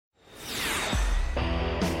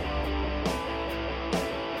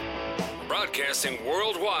Broadcasting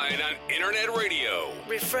worldwide on internet radio.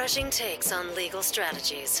 Refreshing takes on legal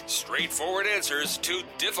strategies. Straightforward answers to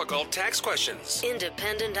difficult tax questions.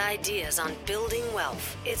 Independent ideas on building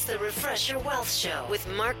wealth. It's the Refresh Your Wealth Show with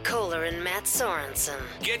Mark Kohler and Matt Sorensen.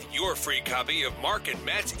 Get your free copy of Mark and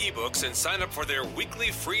Matt's ebooks and sign up for their weekly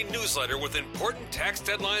free newsletter with important tax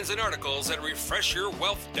deadlines and articles at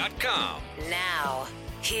refreshyourwealth.com. Now,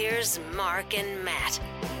 here's Mark and Matt.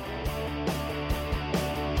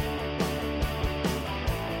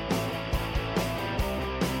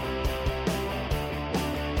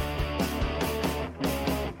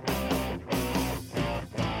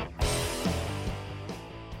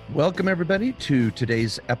 Welcome, everybody, to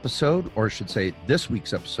today's episode, or I should say this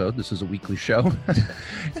week's episode. This is a weekly show.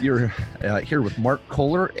 You're here with Mark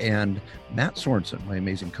Kohler and Matt Sorensen, my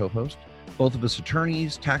amazing co-host. Both of us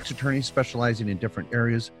attorneys, tax attorneys specializing in different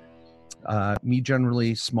areas. Me,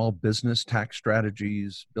 generally, small business, tax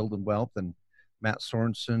strategies, building wealth, and Matt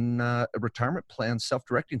Sorensen, retirement plans,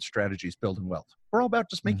 self-directing strategies, building wealth. We're all about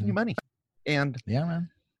just making you money. And yeah, man.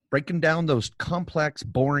 Breaking down those complex,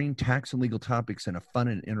 boring tax and legal topics in a fun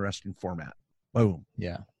and interesting format. Boom.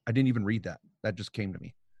 Yeah. I didn't even read that. That just came to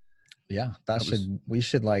me. Yeah. We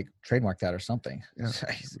should like trademark that or something. Yeah.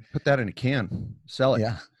 Put that in a can. Sell it.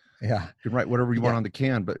 Yeah. Yeah. You can write whatever you want on the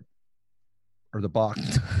can, or the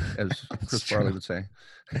box, as Chris Farley would say.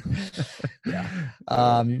 Yeah.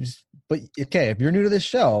 But okay, if you're new to this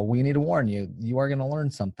show, we need to warn you, you are going to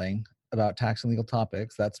learn something about tax and legal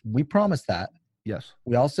topics. We promise that. Yes.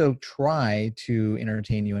 We also try to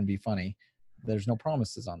entertain you and be funny. There's no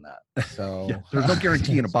promises on that. So yeah, there's no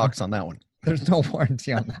guarantee in a box on that one. There's no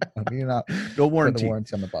warranty on that one. You're not no warranty. The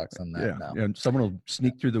warranty on the box on that. Yeah. No. And someone will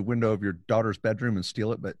sneak through the window of your daughter's bedroom and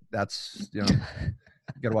steal it, but that's, you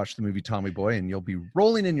got to watch the movie Tommy Boy and you'll be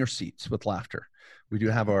rolling in your seats with laughter. We do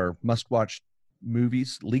have our must-watch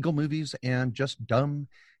movies, legal movies, and just dumb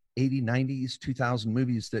 80s, 90s, 2000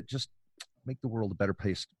 movies that just make the world a better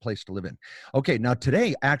place to live in. Okay, now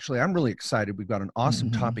today, actually, I'm really excited. We've got an awesome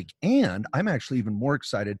topic, and I'm actually even more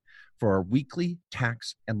excited for our weekly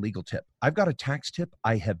tax and legal tip. I've got a tax tip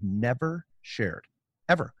I have never shared,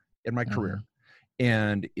 ever, in my career.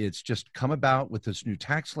 And it's just come about with this new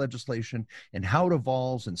tax legislation and how it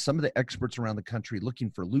evolves and some of the experts around the country looking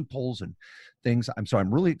for loopholes and things.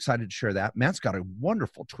 I'm really excited to share that. Matt's got a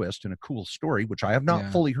wonderful twist and a cool story, which I have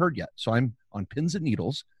not fully heard yet. So I'm on pins and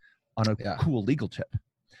needles on a cool legal tip.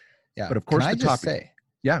 Yeah. But of course, can the topic.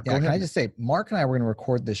 Go ahead. Can I just say, Mark and I were going to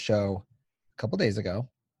record this show a couple days ago.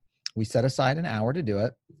 We set aside an hour to do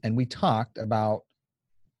it, and we talked about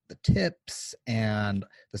the tips and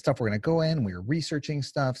the stuff we're going to go in. We were researching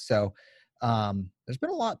stuff. So there's been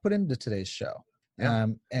a lot put into today's show. Yeah.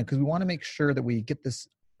 And because we want to make sure that we get this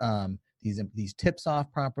these tips off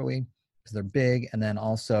properly because they're big, and then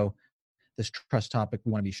also this trust topic,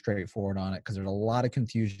 we want to be straightforward on it because there's a lot of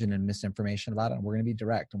confusion and misinformation about it. And we're going to be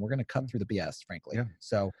direct and we're going to cut through the BS, frankly. Yeah.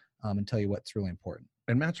 So, and tell you what's really important.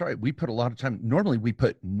 And Matt's right. We put a lot of time. Normally we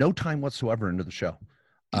put no time whatsoever into the show.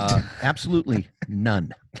 Absolutely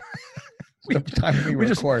none. we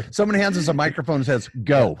record. Someone hands us a microphone and says,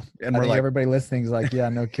 go. And we're like, everybody listening is like, yeah,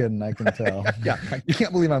 no kidding. I can tell. Yeah. You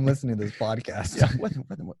can't believe I'm listening to this podcast. Yeah.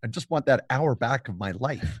 I just want that hour back of my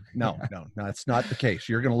life. No, it's not the case.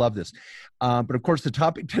 You're going to love this. But of course, the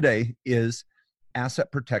topic today is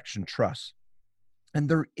asset protection trusts. And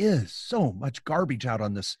there is so much garbage out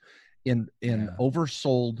on this in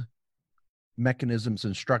oversold mechanisms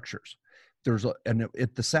and structures. The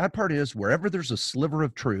sad part is wherever there's a sliver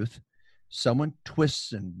of truth, someone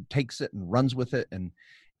twists and takes it and runs with it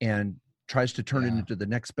and tries to turn it into the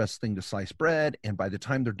next best thing to slice bread. And by the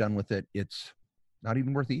time they're done with it, it's not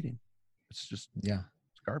even worth eating. It's just,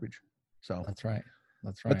 it's garbage. So that's right.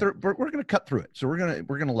 That's right. But we're going to cut through it. So we're going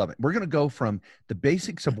to love it. We're going to go from the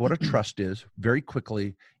basics of what a trust is very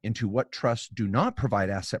quickly into what trusts do not provide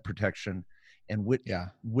asset protection and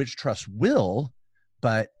which trusts will,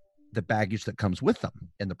 but the baggage that comes with them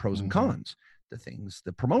and the pros and cons, the things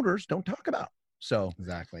the promoters don't talk about. So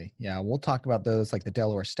exactly. Yeah. We'll talk about those like the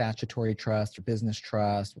Delaware Statutory Trust or Business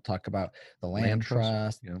Trust. We'll talk about the Land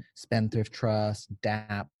Trust, Spendthrift Trust,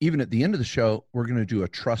 DAP. Even at the end of the show, we're going to do a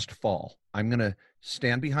trust fall. I'm going to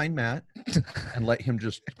stand behind Matt and let him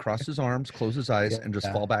just cross his arms, close his eyes, and just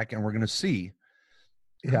fall back. And we're going to see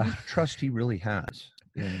how much trust he really has.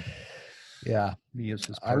 Me as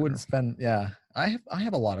his partner. I would spend, I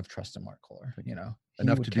have a lot of trust in Mark Kohler,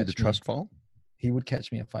 Enough to do the trust fall? He would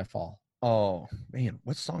catch me if I fall. Oh, man.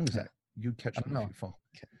 What song is that? You catch me if you fall.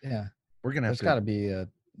 Yeah. We're going to have There's got to be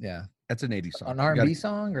That's an 80s song. An R&B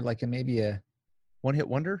song or like maybe a one hit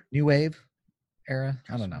wonder? New wave? era.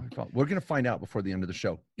 I don't know. We're going to find out before the end of the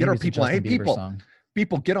show. Get Maybe our it's a people. Hey, Justin Bieber people. song.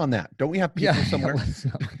 People, get on that. Don't we have people somewhere?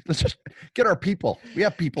 Let's just get our people. We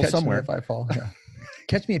have people Catch somewhere. Me If I Fall. Yeah.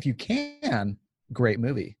 Catch Me If You Can. Great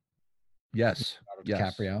movie. Yes.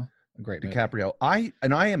 DiCaprio. A great movie. DiCaprio. I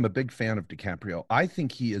am a big fan of DiCaprio. I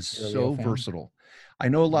think he is so fan? versatile. I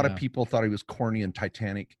know a lot of Yeah. people thought he was corny in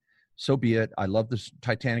Titanic. So be it. I love this.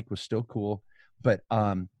 Titanic was still cool. But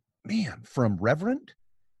man, from Reverend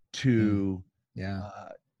to Yeah.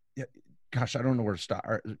 gosh, I don't know where to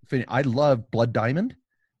start. I love Blood Diamond.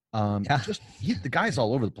 Just the guy's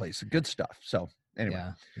all over the place. Good stuff. So anyway.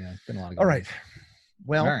 Yeah. It's been a lot of All right.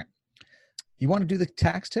 Well, all right. You want to do the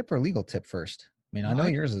tax tip or legal tip first? I mean, I know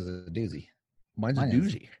Mine- yours is a doozy. mine's a Mine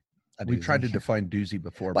is doozy. A We've tried to doozy. define doozy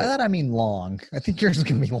before. By But that I mean long. I think yours is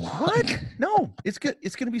gonna be long. what? No, it's good.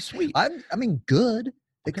 It's going to be sweet. I mean good. It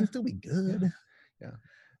Okay. can still be good.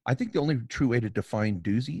 I think the only true way to define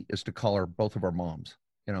doozy is to call both of our moms.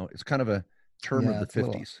 You know, it's kind of a term Yeah, of it's the a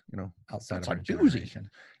little 50s. You know, Outside That's of a our doozy. generation.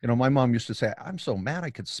 you know, my mom used to say, "I'm so mad I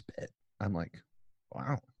could spit." I'm like,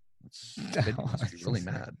 wow, spit must be really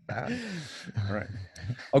mad, bad. All right.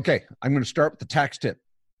 Okay, I'm going to start with the tax tip.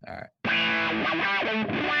 All right.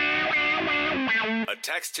 A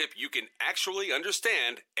tax tip you can actually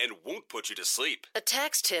understand and won't put you to sleep. A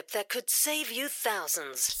tax tip that could save you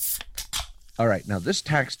thousands. All right, now this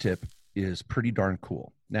tax tip is pretty darn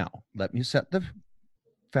cool. Now, let me set the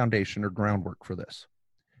foundation or groundwork for this.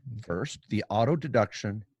 First, the auto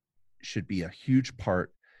deduction should be a huge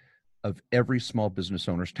part of every small business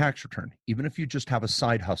owner's tax return. Even if you just have a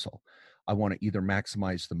side hustle, I want to either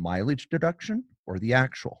maximize the mileage deduction or the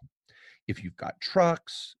actual. If you've got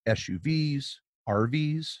trucks, SUVs,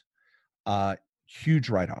 RVs, huge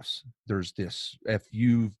write-offs. There's this, if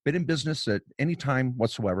you've been in business at any time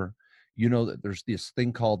whatsoever, you know that there's this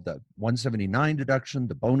thing called the 179 deduction,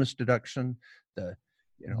 the bonus deduction,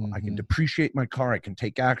 I can Mhm. depreciate my car, I can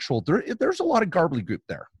take actual. There's a lot of gobbledygook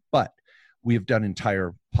there, but we have done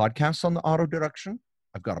entire podcasts on the auto deduction.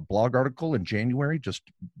 I've got a blog article in January, just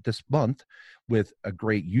this month, with a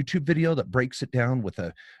great YouTube video that breaks it down with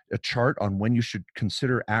a chart on when you should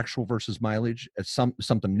consider actual versus mileage. It's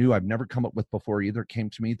something new I've never come up with before either. It came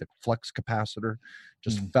to me, the flux capacitor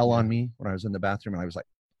just fell on me when I was in the bathroom, and I was like,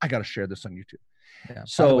 I got to share this on YouTube. Yeah.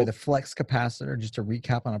 So By the way, the flex capacitor, just to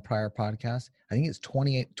recap on a prior podcast, I think it's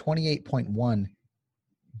 28.1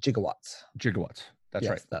 gigawatts. Gigawatts. That's Yes,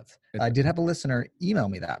 right. That's. I did have a listener email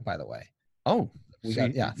me that, by the way. Oh, We see,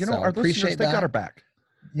 got- yeah, you know, so our listeners, appreciate they got that. our back.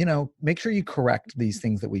 You know, make sure you correct these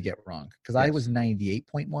things that we get wrong, because I Yes. was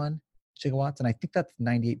 98.1 gigawatts, and I think that's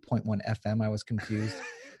 98.1 FM. I was confused.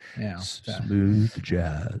 Yeah. so- Smooth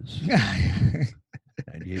jazz.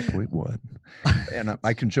 98.1. And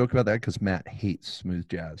I can joke about that because Matt hates smooth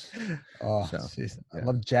jazz. Oh, So, jeez. I yeah.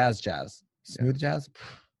 love jazz. Smooth jazz?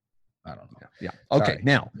 I don't know. Yeah. Okay. Sorry.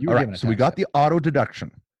 Now, You were all giving right. a So we tax got tip. the auto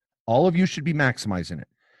deduction. All of you should be maximizing it.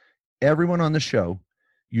 Everyone on the show,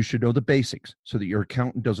 you should know the basics so that your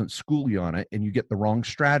accountant doesn't school you on it and you get the wrong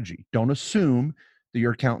strategy. Don't assume that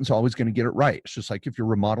your accountant's always going to get it right. It's just like if you're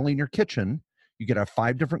remodeling your kitchen, you get to have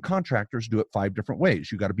 5 different contractors do it 5 different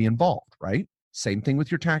ways. You got to be involved, right? Same thing with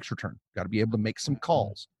your tax return. Got to be able to make some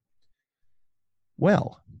calls.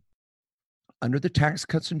 Well, under the Tax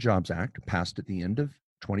Cuts and Jobs Act, passed at the end of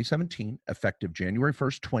 2017, effective January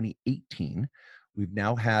 1st, 2018, we've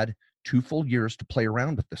now had 2 full years to play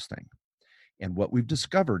around with this thing. And what we've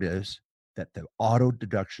discovered is that the auto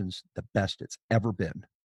deduction's the best it's ever been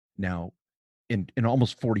now in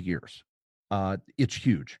almost 40 years. It's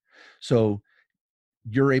huge. So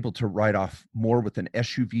you're able to write off more with an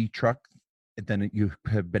SUV truck than you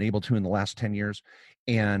have been able to in the last 10 years.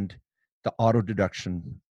 And the auto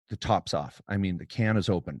deduction, the top's off. I mean, the can is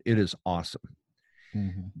open. It is awesome.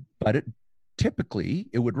 Mhm. But typically,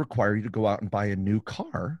 it would require you to go out and buy a new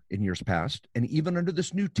car in years past. And even under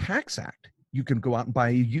this new tax act, you can go out and buy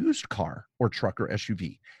a used car or truck or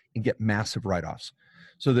SUV and get massive write-offs.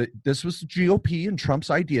 So this was the GOP and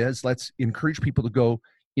Trump's idea is let's encourage people to go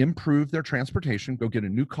improve their transportation, go get a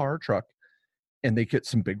new car or truck, and they get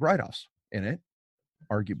some big write-offs in it.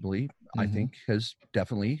 Arguably, I Mhm. think has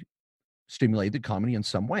definitely stimulated the economy in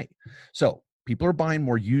some way. So people are buying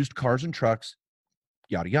more used cars and trucks,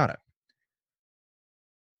 yada, yada.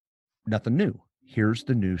 Nothing new. Here's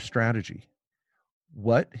the new strategy.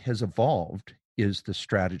 What has evolved is the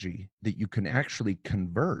strategy that you can actually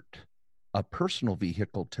convert a personal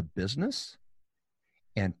vehicle to business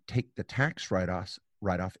and take the tax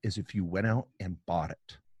write-off as if you went out and bought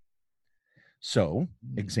it. So,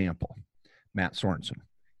 example, Matt Sorensen,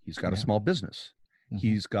 he's got a Yeah. small business. Mhm.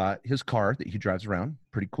 He's got his car that he drives around,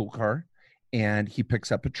 pretty cool car, and he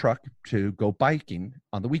picks up a truck to go biking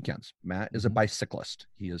on the weekends. Matt is a bicyclist.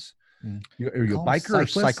 He is. Are you a biker or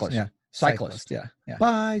cyclist? Yeah. Cyclist. Yeah. Yeah.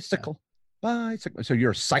 Bicycle. So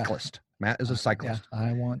you're a cyclist. Matt is a cyclist. Yeah.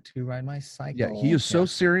 I want to ride my cycle. Yeah, he is so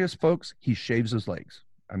serious, folks. He shaves his legs.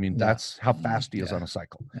 I mean, that's how fast he is on a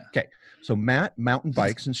cycle. Yeah. Okay, so Matt mountain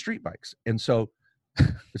bikes and street bikes, and so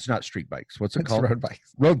it's not street bikes. What's it called? Road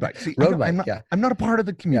bikes. Road bikes. See, I'm not a part of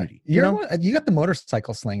the community. You got the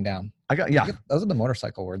motorcycle slang down. Those are the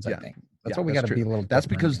motorcycle words. I think that's what we got to be a little. That's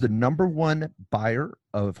because the number one buyer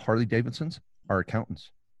of Harley Davidsons are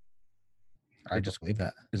accountants. I just believe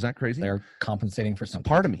that. Is that crazy? They're compensating for something. It's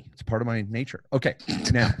part of me. It's part of my nature. Okay,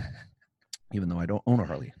 now, even though I don't own a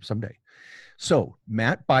Harley, someday. So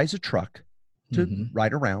Matt buys a truck to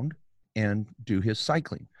ride around and do his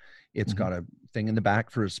cycling. It's got a thing in the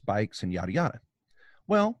back for his bikes and yada, yada.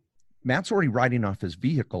 Well, Matt's already riding off his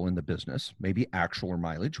vehicle in the business, maybe actual or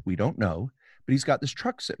mileage. We don't know, but he's got this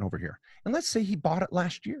truck sitting over here. And let's say he bought it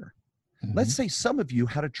last year. Let's say some of you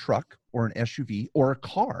had a truck or an SUV or a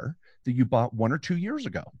car that you bought 1 or 2 years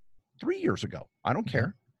ago, 3 years ago. I don't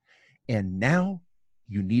care. And now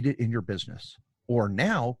you need it in your business, or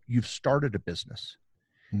now you've started a business.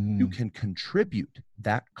 You can contribute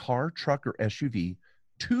that car, truck, or SUV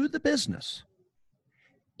to the business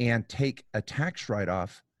and take a tax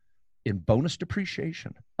write-off in bonus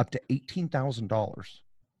depreciation up to $18,000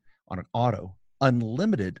 on an auto,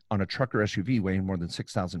 unlimited on a truck or SUV weighing more than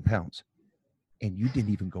 6,000 pounds. And you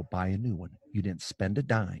didn't even go buy a new one. You didn't spend a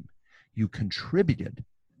dime. You contributed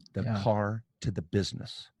the car to the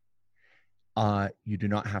business. You do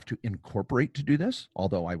not have to incorporate to do this,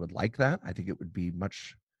 although I would like that. I think it would be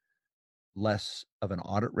much less of an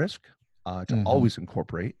audit risk to always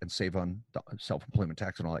incorporate and save on the self-employment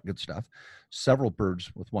tax and all that good stuff. Several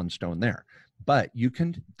birds with one stone there. But you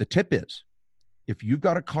can, the tip is, if you've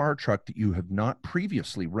got a car or truck that you have not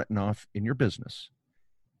previously written off in your business,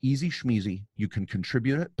 easy schmeezy, you can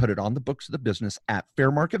contribute it, put it on the books of the business at fair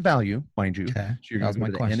market value, mind you. Okay. So you're going to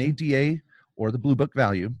go to the NADA or the Blue Book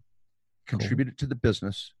value, contribute it to the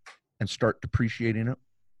business, and start depreciating it,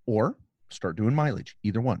 or start doing mileage,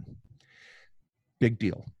 either one. Big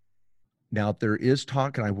deal. Now, there is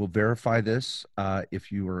talk, and I will verify this.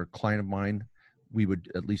 If you were a client of mine, we would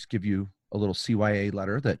at least give you a little CYA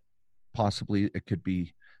letter that possibly it could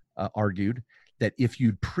be argued that if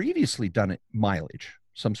you'd previously done it mileage,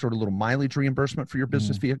 some sort of little mileage reimbursement for your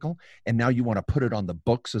business vehicle, and now you want to put it on the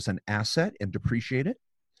books as an asset and depreciate it,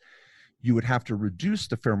 you would have to reduce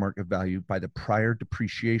the fair market value by the prior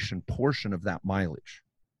depreciation portion of that mileage,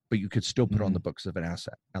 but you could still put it on the books of an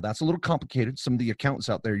asset. Now, that's a little complicated. Some of the accountants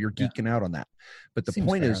out there, you're geeking out on that. But the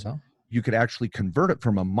point is, you could actually convert it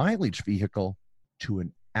from a mileage vehicle to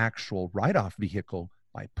an actual write-off vehicle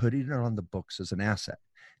by putting it on the books as an asset.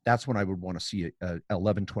 That's when I would want to see a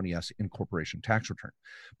 1120S incorporation tax return.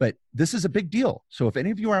 But this is a big deal. So if any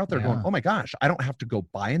of you are out there going, oh my gosh, I don't have to go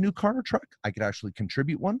buy a new car or truck, I could actually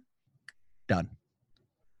contribute one. Done.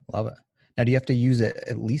 Love it. Now, do you have to use it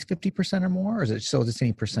at least 50% or more, or is it so just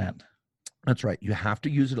any percent? That's right. You have to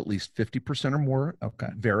use it at least 50% or more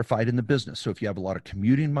verified in the business. So if you have a lot of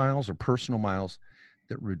commuting miles or personal miles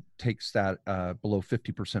that takes that below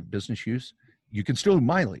 50% business use, you can still do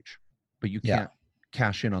mileage, but you can't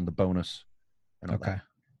cash in on the bonus and all that.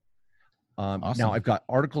 Awesome. Now, I've got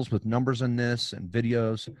articles with numbers in this and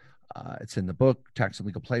videos. It's in the book, Tax and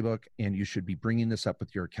Legal Playbook, and you should be bringing this up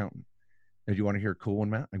with your accountant. Now, do you want to hear a cool one,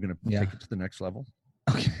 Matt? I'm going to take it to the next level.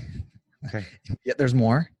 Okay. Yeah, there's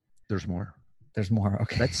more. There's more. There's more.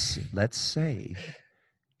 Okay. Let's say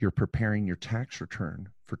you're preparing your tax return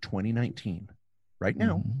for 2019. Right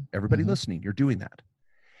now, everybody listening, you're doing that.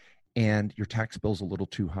 And your tax bill's a little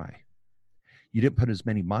too high. You didn't put as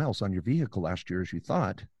many miles on your vehicle last year as you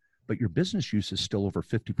thought, but your business use is still over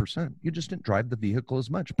 50%. You just didn't drive the vehicle as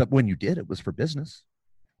much. But when you did, it was for business.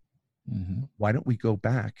 Why don't we go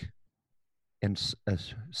back and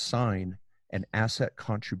sign an asset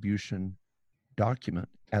contribution document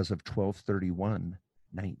as of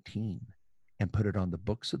 12/31/19 and put it on the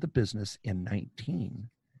books of the business in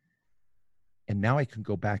 19? And now I can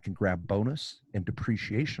go back and grab bonus and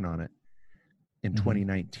depreciation on it in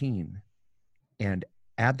 2019 and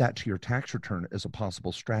add that to your tax return as a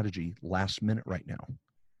possible strategy last minute right now,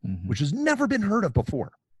 which has never been heard of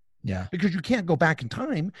before. Yeah. Because you can't go back in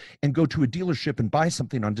time and go to a dealership and buy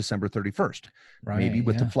something on December 31st, maybe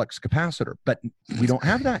with the flex capacitor. But we don't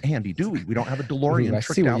have that handy, do we? We don't have a DeLorean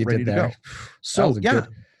tricked out, ready to go. So, that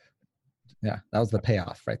was the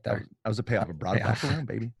payoff right there. That was a payoff. I brought it back around,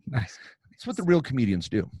 baby. Nice. That's what the real comedians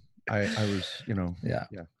do. I was,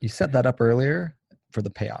 You set that up earlier. for the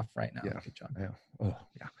payoff right now. Yeah. Good job. Yeah. Oh,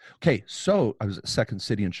 yeah. Okay. So I was at Second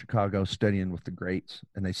City in Chicago studying with the greats,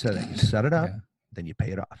 and they said that you set it up, Yeah. then you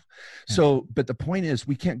pay it off. Yeah. So, but the point is,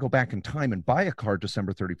 we can't go back in time and buy a car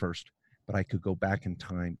December 31st, but I could go back in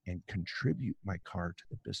time and contribute my car to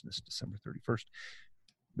the business December 31st.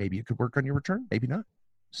 Maybe it could work on your return, maybe not.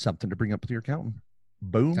 Something to bring up with your accountant.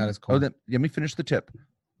 Boom. That is cool. Oh, then let me finish the tip.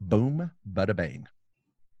 Boom, bada bang.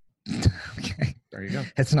 Okay. There you go.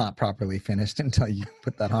 It's not properly finished until you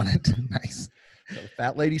put that on it. Nice. So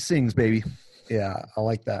fat lady sings, baby. Yeah, I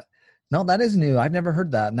like that. No, that is new. I've never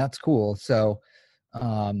heard that, and that's cool. So,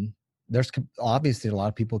 there's obviously a lot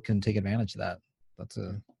of people can take advantage of that. That's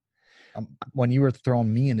a when you were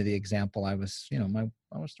throwing me into the example, I was,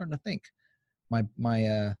 I was starting to think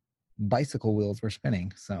my bicycle wheels were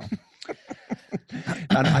spinning. So,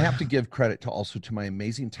 And I have to give credit to my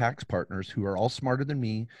amazing tax partners who are all smarter than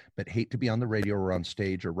me, but hate to be on the radio or on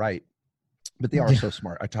stage or write. But they are so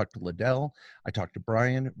smart. I talked to Liddell. I talked to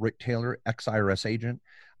Brian, Rick Taylor, ex-IRS agent.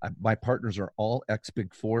 My partners are all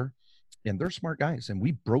ex-Big Four, and they're smart guys. And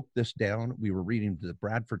we broke this down. We were reading the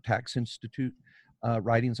Bradford Tax Institute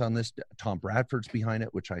writings on this. Tom Bradford's behind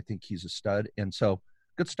it, which I think he's a stud. And so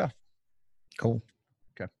good stuff. cool.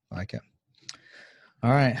 Okay. I like it.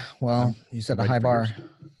 All right. Well, you set a high bar.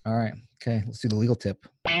 All right. Okay. Let's do the legal tip.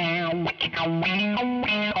 A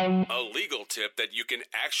legal tip that you can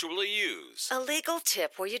actually use. A legal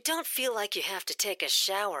tip where you don't feel like you have to take a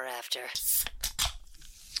shower after.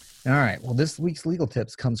 All right. Well, this week's legal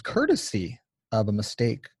tips comes courtesy of a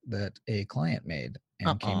mistake that a client made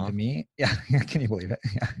and came to me. Yeah. Can you believe it?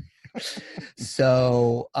 Yeah.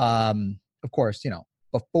 So, of course,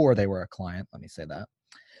 before they were a client, let me say that.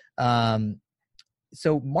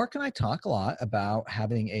 So Mark and I talk a lot about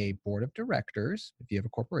having a board of directors, if you have a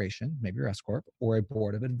corporation, maybe your S Corp, or a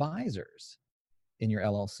board of advisors in your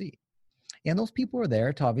LLC. And those people are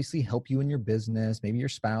there to obviously help you in your business. Maybe your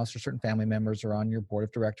spouse or certain family members are on your board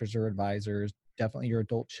of directors or advisors, definitely your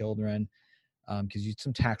adult children, because you need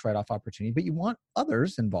some tax write-off opportunity, but you want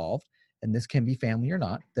others involved, and this can be family or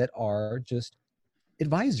not, that are just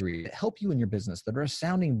advisory, that help you in your business, that are a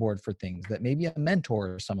sounding board for things, that maybe a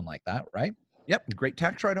mentor or someone like that, right? Yep. Great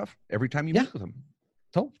tax write-off every time you meet with them.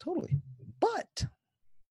 Totally. But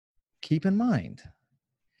keep in mind,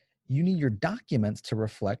 you need your documents to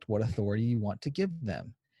reflect what authority you want to give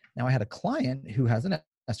them. Now, I had a client who has an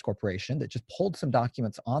S corporation that just pulled some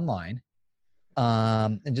documents online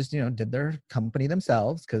and just, did their company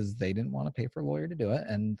themselves because they didn't want to pay for a lawyer to do it.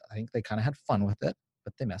 And I think they kind of had fun with it,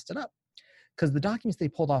 but they messed it up because the documents they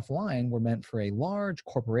pulled offline were meant for a large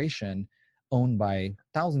corporation owned by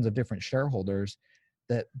thousands of different shareholders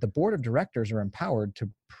that the board of directors are empowered to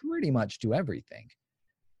pretty much do everything.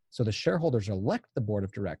 So the shareholders elect the board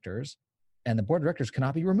of directors, and the board of directors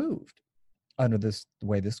cannot be removed under the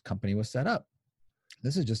way this company was set up.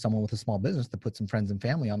 This is just someone with a small business that put some friends and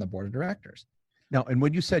family on the board of directors. Now, and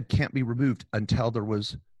when you said can't be removed until there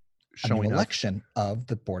was showing election of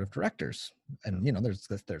the board of directors, and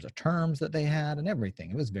there's a terms that they had and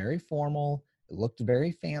everything. It was very formal. It looked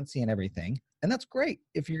very fancy and everything. And that's great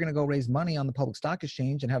if you're going to go raise money on the public stock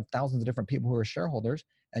exchange and have thousands of different people who are shareholders,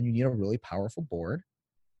 and you need a really powerful board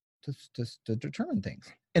to determine things.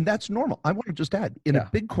 And that's normal. I want to just add, in a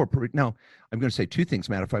big corporate, now I'm going to say two things,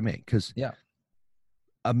 Matt, if I may, because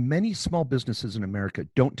many small businesses in America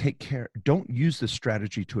don't use this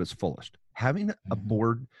strategy to its fullest. Having a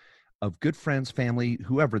board of good friends, family,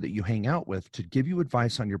 whoever that you hang out with to give you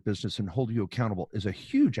advice on your business and hold you accountable is a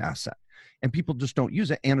huge asset. And people just don't use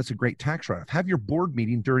it. And it's a great tax write-off. Have your board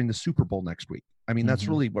meeting during the Super Bowl next week. I mean, that's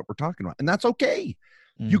really what we're talking about. And that's okay.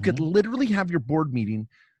 You could literally have your board meeting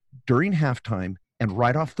during halftime and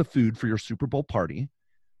write off the food for your Super Bowl party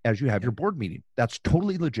as you have your board meeting. That's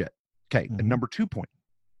totally legit. Okay. And number 2 point.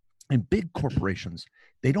 In big corporations,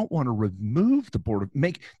 they don't want to remove the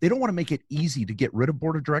they don't want to make it easy to get rid of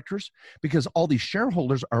board of directors because all these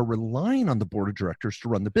shareholders are relying on the board of directors to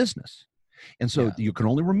run the business. And so you can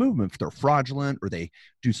only remove them if they're fraudulent or they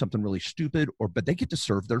do something really stupid, but they get to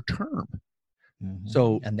serve their term.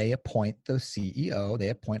 So, and they appoint the CEO, they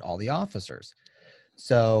appoint all the officers.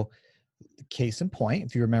 So case in point,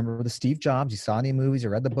 if you remember the Steve Jobs, you saw any movies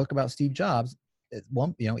or read the book about Steve Jobs,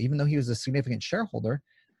 even though he was a significant shareholder,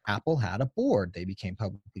 Apple had a board. They became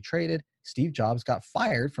publicly traded. Steve Jobs got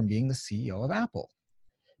fired from being the CEO of Apple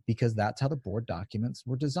because that's how the board documents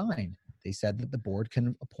were designed. They said that the board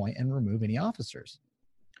can appoint and remove any officers.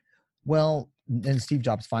 Well, then Steve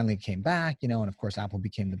Jobs finally came back, and of course Apple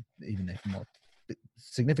became even a more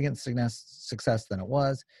significant success than it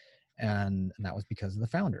was. And that was because of the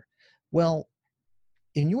founder. Well,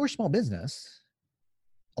 in your small business,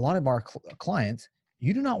 a lot of our clients,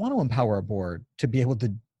 you do not want to empower a board to be able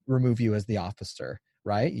to remove you as the officer,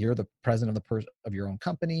 right? You're the president of your own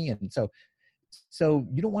company. And so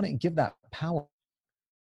you don't want to give that power,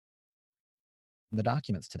 the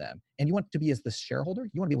documents to them. And you want to be, as the shareholder,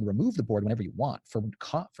 you want to be able to remove the board whenever you want for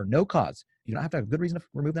no cause. You don't have to have a good reason to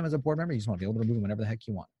remove them as a board member. You just want to be able to remove them whenever the heck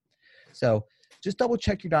you want. So just double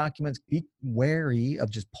check your documents. Be wary of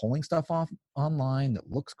just pulling stuff off online that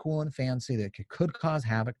looks cool and fancy that could cause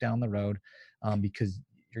havoc down the road, because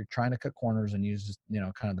you're trying to cut corners and use just,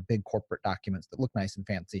 kind of the big corporate documents that look nice and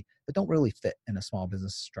fancy but don't really fit in a small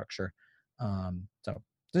business structure. So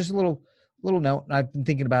there's a little note. I've been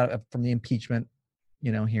thinking about it from the impeachment,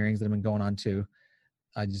 hearings that have been going on too.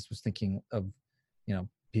 I just was thinking of,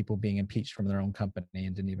 people being impeached from their own company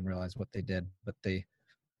and didn't even realize what they did, but they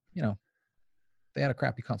had a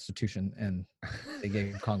crappy constitution and they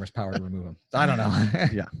gave Congress power to remove them. So I don't know.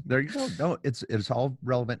 Yeah, there you go. No, it's all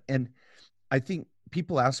relevant. And I think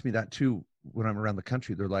people ask me that too when I'm around the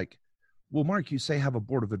country. They're like, well, Mark, you say have a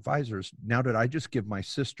board of advisors. Now, did I just give my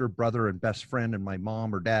sister, brother, and best friend and my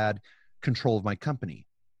mom or dad control of my company?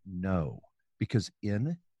 No, because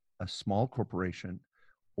in a small corporation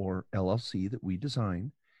or LLC that we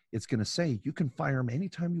design, it's going to say you can fire them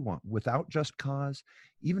anytime you want without just cause.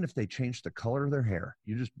 Even if they change the color of their hair,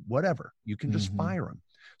 whatever, you can just fire them.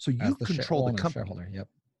 So you control the company. Shareholder, yep.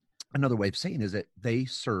 Another way of saying is that they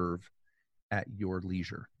serve at your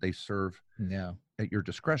leisure. They serve at your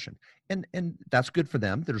discretion. And that's good for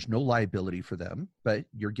them. There's no liability for them, but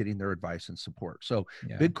you're getting their advice and support. So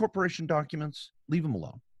big corporation documents, leave them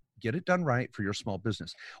alone. Get it done right for your small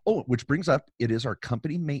business. Oh, which brings up, it is our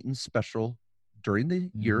company maintenance special during the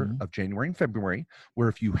year of January and February, where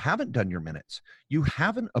if you haven't done your minutes, you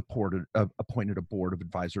haven't appointed a board of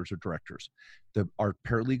advisors or directors, our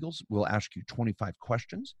paralegals will ask you 25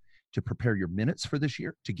 questions to prepare your minutes for this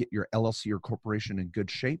year, to get your LLC or corporation in good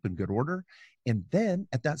shape and good order. And then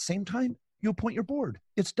at that same time, you appoint your board.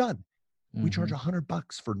 It's done. We charge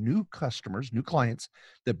 $100 for new customers, new clients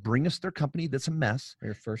that bring us their company that's a mess. For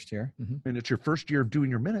your first year. And it's your first year of doing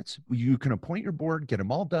your minutes. You can appoint your board, get them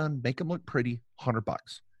all done, make them look pretty, $100.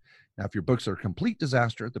 Now, if your books are a complete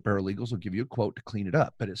disaster, the paralegals will give you a quote to clean it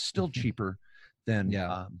up, but it's still cheaper than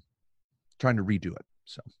trying to redo it.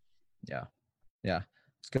 So, yeah.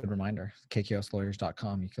 It's a good reminder.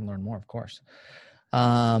 KKOSlawyers.com. You can learn more, of course.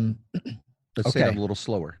 Let's say that a little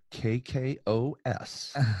slower.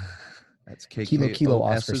 KKOS. That's Kilo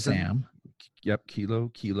Oscar Sam. Yep.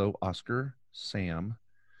 Kilo Oscar Sam.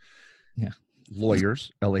 Yeah.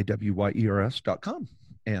 Lawyers, LAWYERS.com.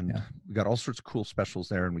 And we got all sorts of cool specials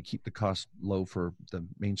there, and we keep the cost low for the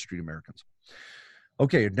Main Street Americans.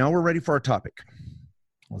 Okay. Now we're ready for our topic.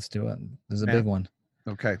 Let's do it. This is a big one.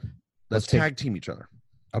 Okay. Let's tag team each other.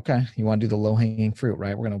 Okay. You want to do the low-hanging fruit,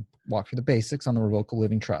 right? We're going to walk through the basics on the revocable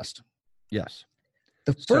living trust. Yes.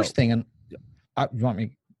 The first thing, and you want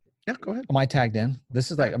me? Yeah, go ahead. Am I tagged in?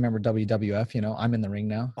 This is like, I remember WWF, I'm in the ring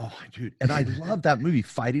now. Oh, dude. And I love that movie,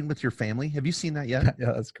 Fighting with Your Family. Have you seen that yet?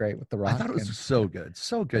 Yeah, that's great with The Rock. I thought it was so good.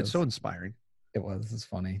 So good. So inspiring. It was. It's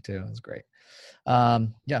funny too. It was great.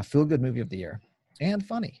 Feel good movie of the year and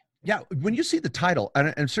funny. Yeah. When you see the title,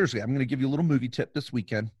 and seriously, I'm going to give you a little movie tip this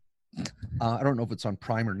weekend. I don't know if it's on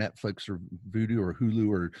Prime or Netflix or Vudu or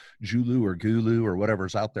Hulu or Julu or Gulu or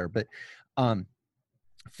whatever's out there, but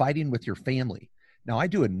Fighting with Your Family. Now, I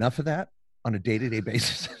do enough of that on a day-to-day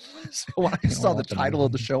basis. So when I saw the title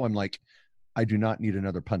of the show, I'm like, I do not need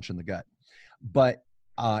another punch in the gut. But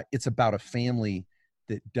it's about a family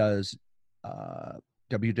that does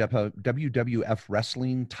WWF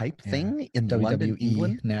wrestling type thing in WWE London,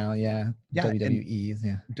 England. Now,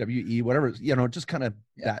 WWE, WE, whatever, just kind of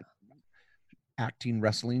that acting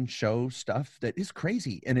wrestling show stuff that is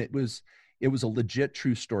crazy. And it was a legit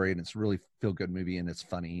true story, and it's a really feel-good movie, and it's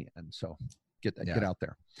funny. And so get out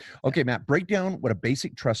there. Okay, Matt, break down what a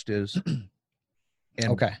basic trust is.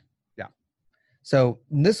 Okay. Yeah. So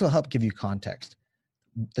this will help give you context.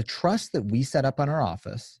 The trusts that we set up in our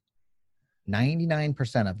office,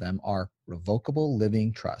 99% of them are revocable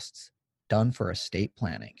living trusts done for estate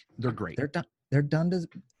planning. They're great. They're done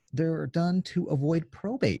to avoid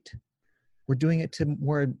probate. We're doing it to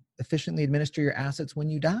more efficiently administer your assets when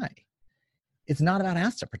you die. It's not about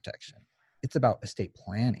asset protection. It's about estate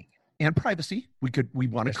planning. And privacy. We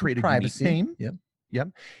want to create a privacy unique name. Yep.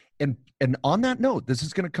 And on that note, this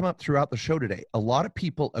is going to come up throughout the show today. A lot of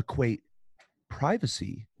people equate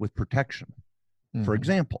privacy with protection. For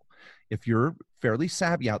example, if you're fairly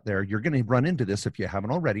savvy out there, you're going to run into this if you haven't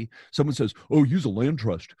already. Someone says, oh, use a land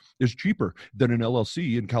trust. It's cheaper than an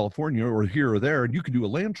LLC in California or here or there, and you can do a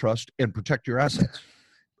land trust and protect your assets.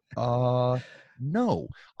 No,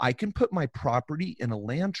 I can put my property in a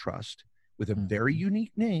land trust with a very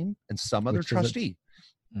unique name and some other trustee.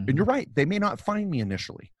 And you're right. They may not find me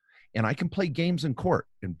initially. And I can play games in court,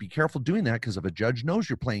 and be careful doing that, because if a judge knows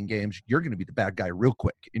you're playing games, you're going to be the bad guy real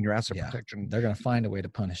quick in your asset protection. They're going to find a way to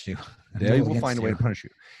punish you. They will find a way to punish you.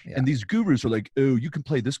 Yeah. And these gurus are like, oh, you can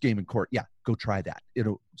play this game in court. Yeah, go try that.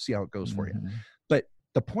 It'll see how it goes for you. But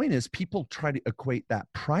the point is, people try to equate that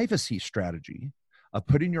privacy strategy of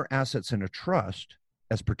putting your assets in a trust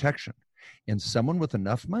as protection. And someone with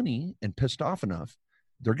enough money and pissed off enough,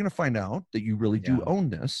 they're going to find out that you really do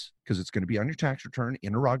own this, because it's going to be on your tax return.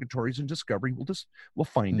 Interrogatories and discovery we'll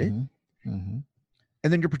find it. And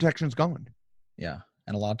then your protection is gone. Yeah.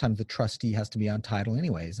 And a lot of times the trustee has to be on title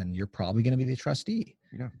anyways, and you're probably going to be the trustee.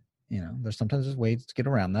 Yeah. You know, there's ways to get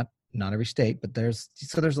around that. Not every state, but there's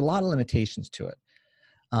a lot of limitations to it.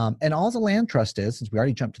 And all the land trust is, since we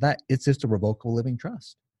already jumped to that, it's just a revocable living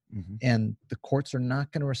trust. And the courts are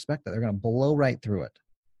not going to respect that. They're going to blow right through it.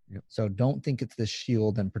 Yep. So don't think it's this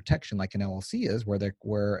shield and protection like an LLC is,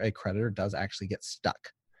 where a creditor does actually get stuck.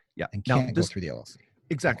 Yeah. And can't go through the LLC.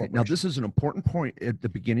 Exactly. Now, this is an important point at the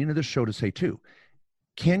beginning of the show to say too.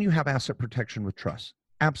 Can you have asset protection with trusts?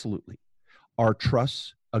 Absolutely. Are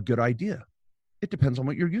trusts a good idea? It depends on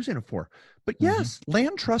what you're using it for. But yes,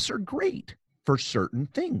 land trusts are great for certain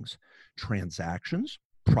things. Transactions,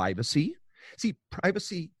 privacy. See,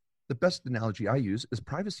 privacy, the best analogy I use is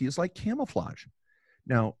privacy is like camouflage.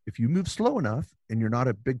 Now, if you move slow enough and you're not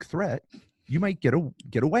a big threat, you might get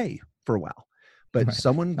away for a while. But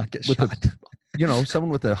someone with someone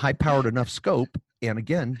with a high-powered enough scope, and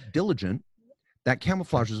again, diligent, that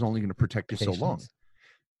camouflage is only going to protect you so long.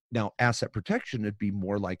 Now, asset protection would be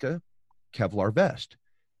more like a Kevlar vest.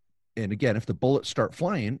 And again, if the bullets start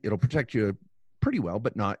flying, it'll protect you pretty well,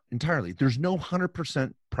 but not entirely. There's no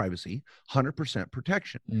 100% privacy, 100%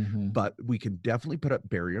 protection. But we can definitely put up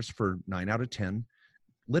barriers for 9 out of 10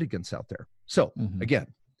 litigants out there. So again,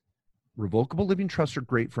 revocable living trusts are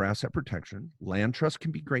great for asset protection. Land trusts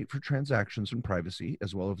can be great for transactions and privacy,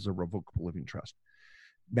 as well as a revocable living trust.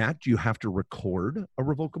 Matt, do you have to record a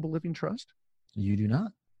revocable living trust? You do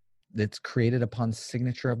not. It's created upon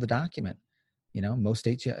signature of the document. You know, most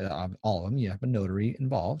states, all of them, you have a notary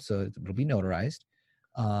involved, so it'll be notarized.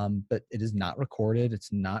 But it is not recorded.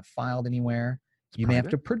 It's not filed anywhere. You may have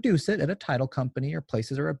to produce it at a title company or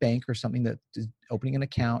places, or a bank or something that is opening an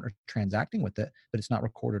account or transacting with it, but it's not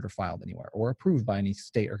recorded or filed anywhere or approved by any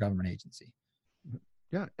state or government agency.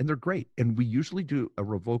 Yeah, and they're great. And we usually do a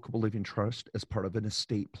revocable living trust as part of an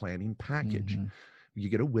estate planning package. You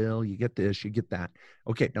get a will, you get this, you get that.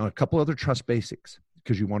 Okay, now a couple other trust basics,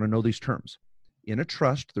 because you want to know these terms. In a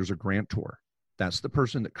trust, there's a grantor. That's the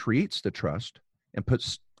person that creates the trust and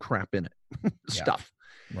puts crap in it, stuff.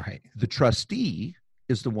 Right. The trustee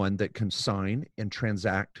is the one that can sign and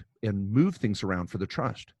transact and move things around for the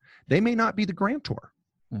trust. They may not be the grantor.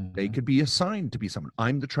 They could be assigned to be someone.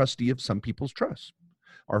 I'm the trustee of some people's trusts.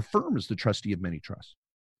 Our firm is the trustee of many trusts.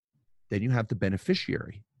 Then you have the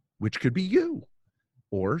beneficiary, which could be you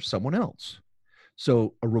or someone else.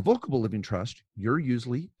 So a revocable living trust, you're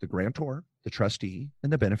usually the grantor, the trustee,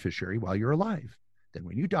 and the beneficiary while you're alive. Then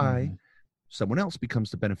when you die, someone else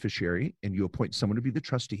becomes the beneficiary, and you appoint someone to be the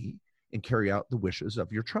trustee and carry out the wishes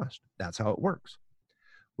of your trust. That's how it works.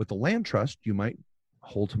 With the land trust, you might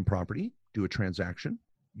hold some property, do a transaction.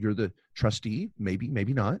 You're the trustee, maybe,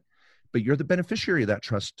 maybe not, but you're the beneficiary of that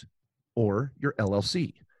trust or your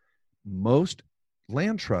LLC. Most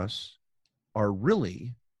land trusts are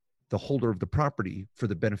really the holder of the property for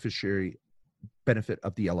the beneficiary benefit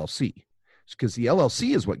of the LLC. Because the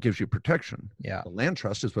LLC is what gives you protection. Yeah. The land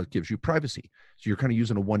trust is what gives you privacy. So you're kind of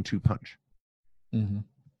using a 1-2 punch.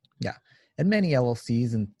 Yeah. And many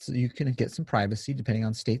LLCs, and so you can get some privacy depending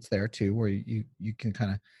on states there too, where you can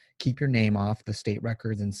kind of keep your name off the state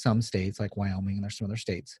records in some states like Wyoming, and there's some other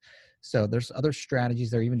states. So there's other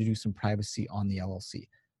strategies there even to do some privacy on the LLC.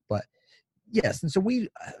 But yes, and so we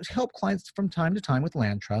help clients from time to time with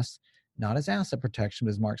land trusts, not as asset protection,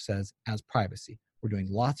 but as Mark says, as privacy. We're doing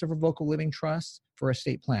lots of revocable living trusts for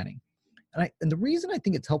estate planning. And the reason I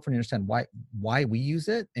think it's helpful to understand why we use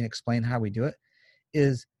it and explain how we do it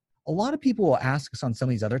is a lot of people will ask us on some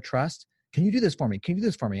of these other trusts, can you do this for me? Can you do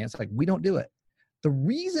this for me? And it's like, we don't do it. The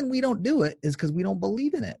reason we don't do it is because we don't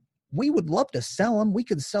believe in it. We would love to sell them. We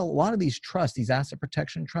could sell a lot of these trusts, these asset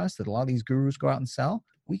protection trusts that a lot of these gurus go out and sell.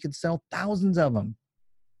 We could sell thousands of them.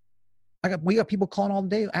 We got people calling all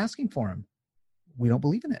day asking for them. We don't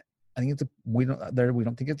believe in it. I think we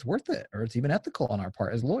don't think it's worth it, or it's even ethical on our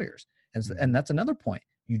part as lawyers. And that's another point.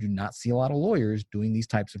 You do not see a lot of lawyers doing these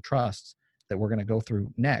types of trusts that we're going to go through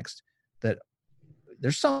next, that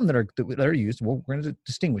there's some that are used. We're going to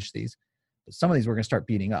distinguish these, but some of these we're going to start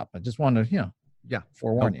beating up. I just want to,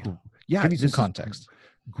 forewarn you. Yeah. Give you some context.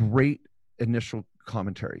 Great initial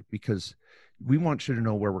commentary, because we want you to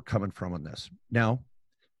know where we're coming from on this. Now,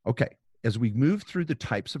 okay, as we move through the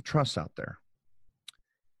types of trusts out there,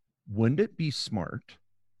 wouldn't it be smart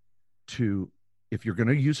to, if you're going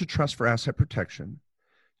to use a trust for asset protection,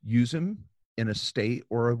 use them in a state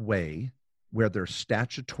or a way where they're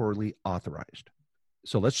statutorily authorized?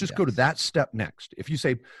 So let's just go to that step next. If you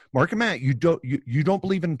say, Mark and Matt, you don't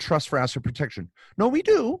believe in trust for asset protection. No, we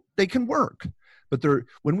do. They can work. But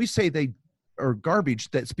when we say they are garbage,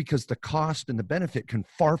 that's because the cost and the benefit can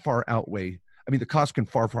far outweigh. I mean, the cost can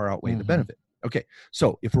far outweigh the benefit. Okay.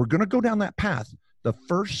 So if we're going to go down that path, the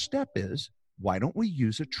first step is, why don't we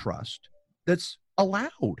use a trust that's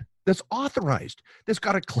allowed, that's authorized, that's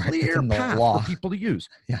got a clear path for people to use?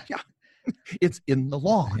 Yeah. It's in the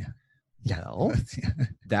law. Well,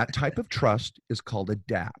 that type of trust is called a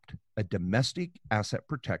DAPT, a Domestic Asset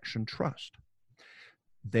Protection Trust.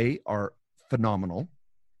 They are phenomenal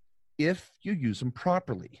if you use them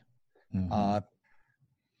properly. Matt,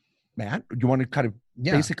 you want to kind of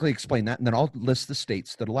basically explain that, and then I'll list the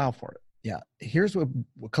states that allow for it. Yeah. Here's a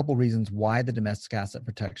couple reasons why the Domestic Asset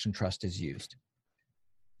Protection Trust is used.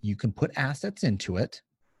 You can put assets into it,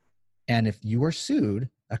 and if you are sued,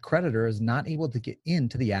 a creditor is not able to get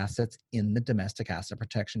into the assets in the Domestic Asset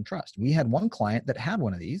Protection Trust. We had one client that had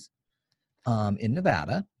one of these in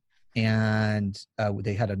Nevada, and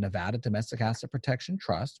they had a Nevada Domestic Asset Protection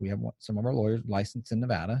Trust. We have some of our lawyers licensed in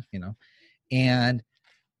Nevada, and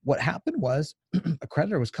what happened was a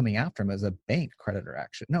creditor was coming after him as a bank creditor,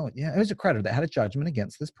 actually. No, it was a creditor that had a judgment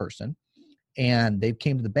against this person. And they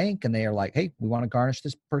came to the bank and they are like, hey, we want to garnish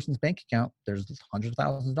this person's bank account. There's hundreds of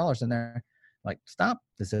thousands of dollars in there. Like, stop.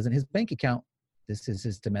 This isn't his bank account. This is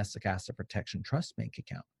his Domestic Asset Protection Trust bank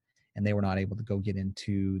account. And they were not able to go get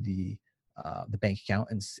into the bank account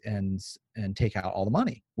and take out all the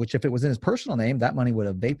money, which if it was in his personal name, that money would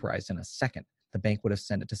have vaporized in a second. The bank would have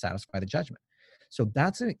sent it to satisfy the judgment. So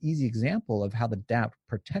that's an easy example of how the DAPT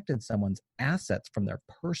protected someone's assets from their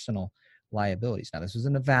personal liabilities. Now, this was a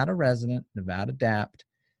Nevada resident, Nevada DAPT,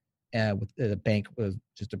 with the bank was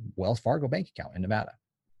just a Wells Fargo bank account in Nevada.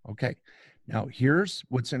 Okay. Now, here's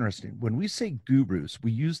what's interesting. When we say gurus,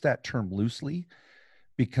 we use that term loosely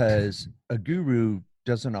because a guru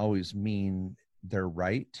doesn't always mean they're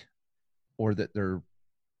right or that they're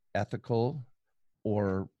ethical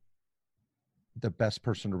or the best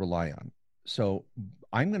person to rely on. So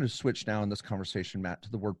I'm going to switch now in this conversation, Matt, to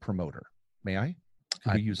the word promoter. May I?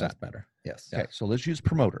 Can we use that? Better. Yes. Okay. So let's use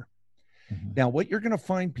promoter. Now, what you're going to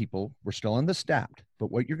find, people, we're still on the DAPT,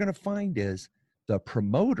 but what you're going to find is the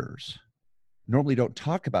promoters normally don't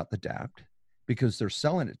talk about the DAPT because they're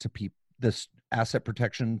selling it to people, this asset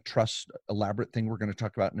protection trust elaborate thing we're going to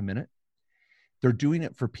talk about in a minute. They're doing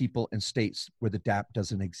it for people in states where the DAPT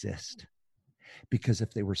doesn't exist. Because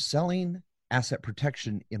if they were selling asset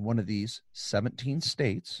protection in one of these 17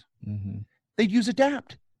 states, they'd use a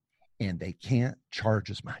DAPT and they can't charge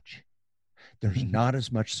as much. There's not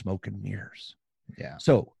as much smoke and mirrors. Yeah.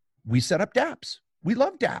 So we set up DAPTs. We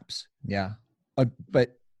love DAPTs. Yeah.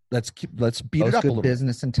 But let's beat Most it up a good little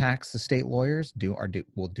business and tax estate lawyers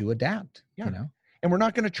will do a DAPT. Yeah. And we're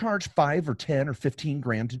not going to charge 5 or 10 or 15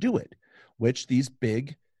 grand to do it, which these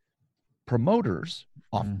big promoters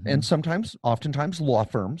and oftentimes law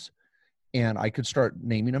firms, and I could start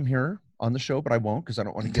naming them here on the show, but I won't because I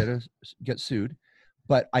don't want to get sued.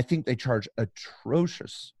 But I think they charge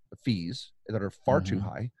atrocious fees that are far too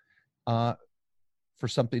high for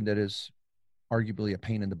something that is arguably a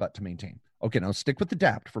pain in the butt to maintain. Okay, now stick with the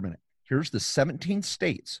DAPT for a minute. Here's the 17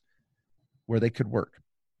 states where they could work.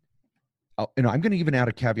 And I'm going to even add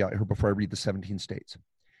a caveat here before I read the 17 states.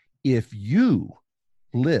 If you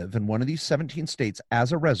live in one of these 17 states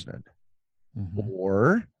as a resident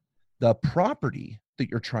or the property that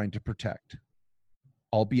you're trying to protect,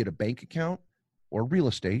 albeit a bank account or real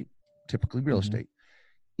estate, typically real estate,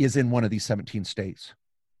 is in one of these 17 states,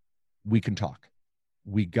 we can talk.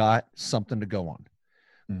 We got something to go on.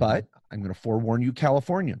 But I'm going to forewarn you,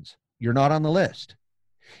 Californians, you're not on the list.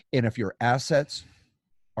 And if your assets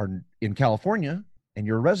are in California and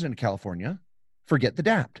you're a resident of California, forget the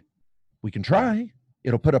DAPT. We can try.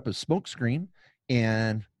 It'll put up a smoke screen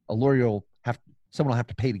and a lawyer someone will have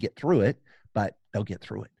to pay to get through it, but they'll get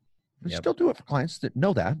through it. We still do it for clients that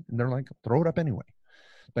know that, and they're like, throw it up anyway.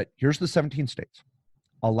 But here's the 17 states: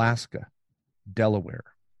 Alaska, Delaware,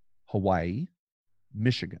 Hawaii,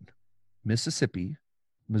 Michigan, Mississippi,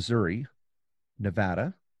 Missouri,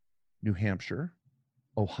 Nevada, New Hampshire,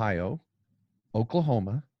 Ohio,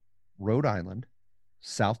 Oklahoma, Rhode Island,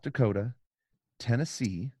 South Dakota,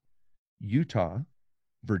 Tennessee, Utah,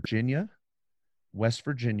 Virginia, West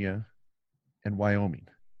Virginia, and Wyoming.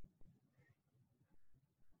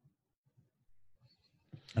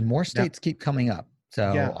 And more states keep coming up.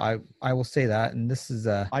 So Yeah. I will say that. And this is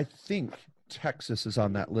I think Texas is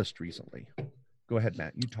on that list recently. Go ahead,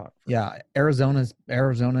 Matt. You talk. Yeah, Arizona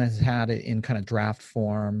has had it in kind of draft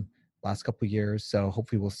form last couple of years. So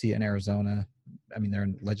hopefully we'll see it in Arizona. I mean, they're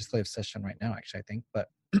in legislative session right now, actually, I think. But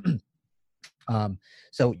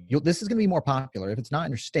so this is going to be more popular. If it's not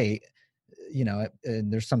in your state, you know,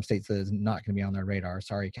 and there's some states that is not going to be on their radar.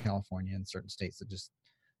 Sorry, California, and certain states that just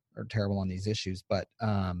are terrible on these issues. But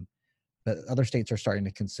other states are starting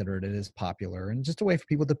to consider it. It is popular and just a way for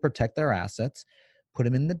people to protect their assets. Put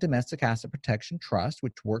them in the domestic asset protection trust,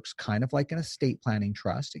 which works kind of like an estate planning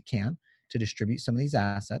trust. It can to distribute some of these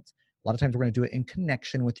assets. A lot of times we're going to do it in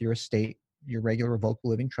connection with your estate, your regular revocable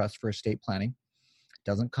living trust for estate planning.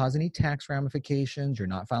 Doesn't cause any tax ramifications. You're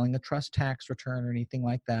not filing a trust tax return or anything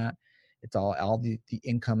like that. It's all the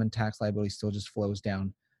income and tax liability still just flows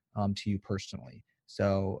down to you personally.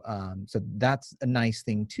 So so that's a nice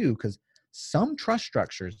thing too, because some trust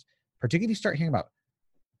structures, particularly if you start hearing about,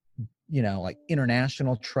 you know, like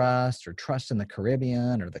international trust or trust in the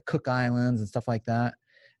Caribbean or the Cook Islands and stuff like that,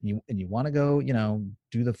 and you want to go, you know,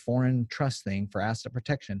 do the foreign trust thing for asset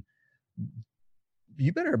protection,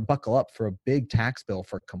 you better buckle up for a big tax bill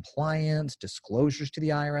for compliance, disclosures to the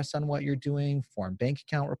IRS on what you're doing, foreign bank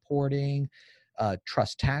account reporting,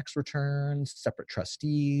 trust tax returns, separate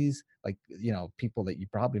trustees, like, you know, people that you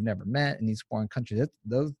probably have never met in these foreign countries.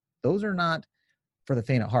 Those are not for the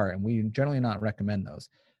faint of heart, and we generally not recommend those.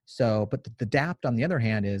 So, but the DAPT, on the other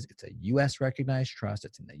hand, it's a U.S. recognized trust.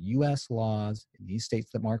 It's in the U.S. laws in these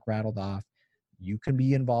states that Mark rattled off. You can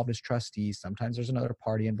be involved as trustee. Sometimes there's another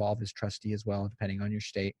party involved as trustee as well, depending on your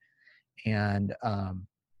state. And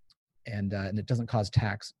it doesn't cause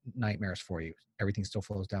tax nightmares for you. Everything still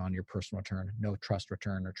flows down on your personal return. No trust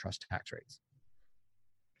return or trust tax rates.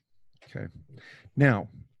 Okay. Now,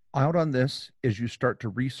 out on this, as you start to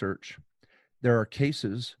research, there are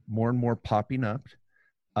cases more and more popping up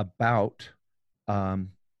about the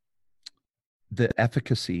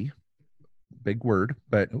efficacy, big word,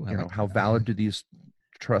 but how valid do these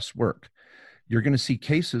trusts work? You're going to see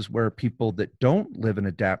cases where people that don't live in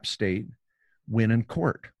a DAPT state win in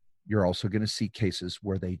court. You're also going to see cases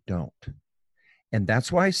where they don't. And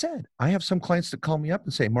that's why I said, I have some clients that call me up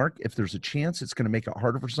and say, Mark, if there's a chance it's going to make it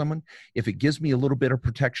harder for someone, if it gives me a little bit of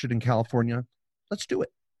protection in California, let's do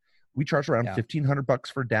it. We charge around $1,500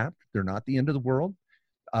 for DAPT. They're not the end of the world.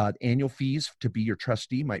 Annual fees to be your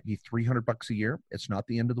trustee might be $300 a year. It's not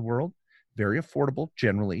the end of the world. Very affordable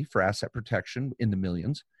generally for asset protection, in the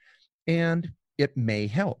millions. And it may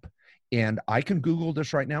help. And I can Google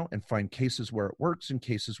this right now and find cases where it works and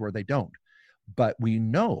cases where they don't. But we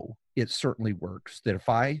know it certainly works, that if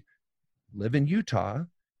I live in Utah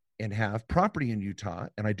and have property in Utah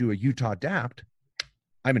and I do a Utah DAPT,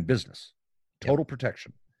 I'm in business. Total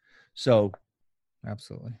protection. So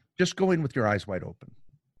absolutely, just go in with your eyes wide open.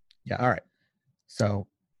 Yeah. All right. So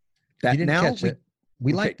that you didn't now catch it.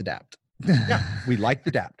 We like the DAPT. Yeah, we like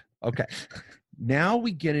the DAPT. Okay. Now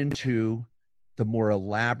we get into the more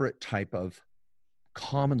elaborate type of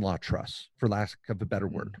common law trusts, for lack of a better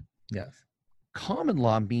word. Yes. Common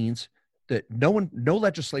law means that no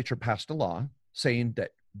legislature passed a law saying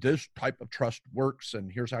that this type of trust works and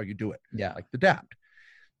here's how you do it. Yeah. Like the DAPT.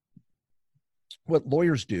 What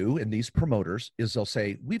lawyers do, and these promoters, is they'll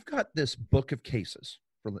say, we've got this book of cases,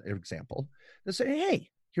 for example, that say, hey,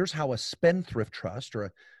 here's how a spendthrift trust or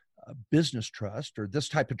a business trust or this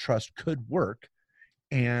type of trust could work.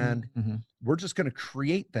 And we're just going to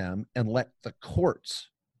create them and let the courts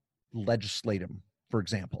legislate them, for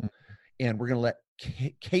example. And we're going to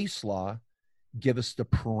let case law give us the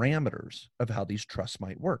parameters of how these trusts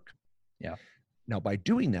might work. Yeah. Now, by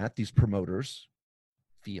doing that, these promoters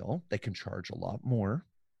feel they can charge a lot more.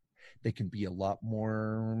 They can be a lot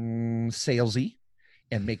more salesy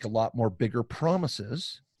and make a lot more bigger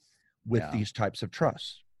promises with these types of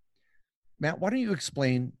trusts. Matt, why don't you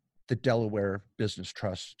explain the Delaware Business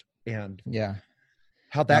Trust and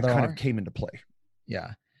how that kind of came into play?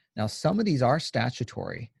 Yeah. Now, some of these are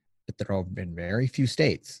statutory, but there are in very few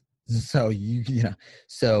states. So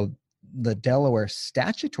so the Delaware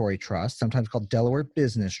Statutory Trust, sometimes called Delaware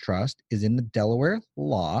Business Trust, is in the Delaware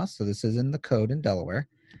law. So this is in the code in Delaware.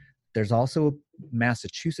 There's also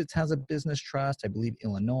Massachusetts has a business trust. I believe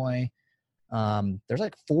Illinois. There's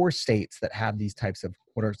like 4 states that have these types of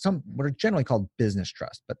what are generally called business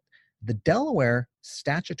trusts. But the Delaware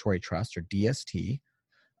Statutory Trust, or DST,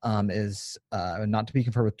 is not to be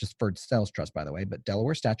confused with just Deferred Sales Trust, by the way, but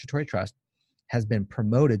Delaware Statutory Trust has been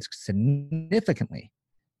promoted significantly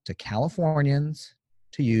to Californians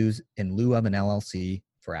to use in lieu of an LLC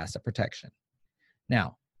for asset protection.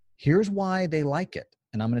 Now, here's why they like it,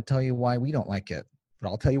 and I'm going to tell you why we don't like it, but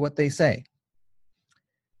I'll tell you what they say.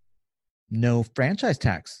 No franchise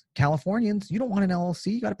tax. Californians, you don't want an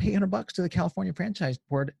LLC. You got to pay $100 to the California Franchise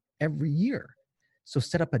Board every year. So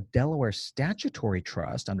set up a Delaware statutory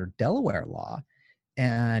trust under Delaware law,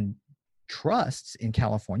 and trusts in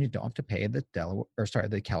California don't have to pay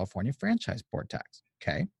the California Franchise Board tax.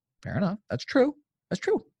 Okay, fair enough. That's true. That's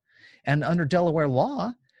true. And under Delaware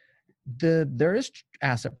law, there is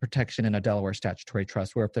asset protection in a Delaware statutory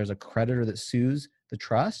trust, where if there's a creditor that sues the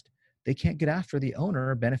trust, they can't get after the owner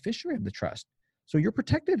or beneficiary of the trust. So you're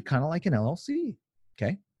protected kind of like an LLC.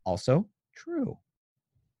 Okay, also true.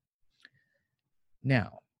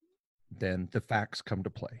 Now, then the facts come to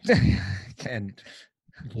play. And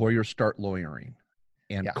lawyers start lawyering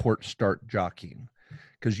and courts start jockeying,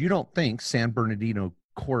 because you don't think San Bernardino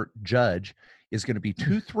court judge is going to be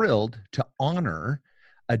too thrilled to honor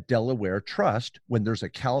a Delaware trust when there's a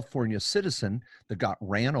California citizen that got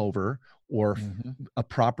ran over, or a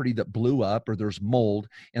property that blew up, or there's mold,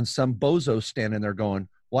 and some bozo standing there going,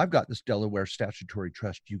 well, I've got this Delaware statutory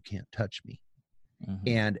trust, you can't touch me.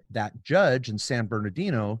 And that judge in San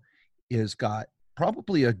Bernardino is got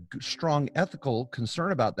probably a strong ethical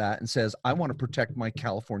concern about that, and says, I want to protect my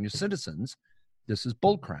California citizens. This is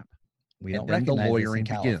bullcrap. We don't then the recognize lawyering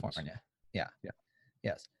this in begins. California. Yeah.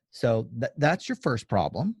 Yes. So that's your first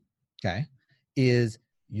problem. Okay. Is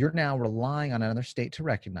you're now relying on another state to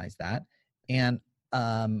recognize that. And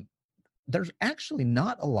there's actually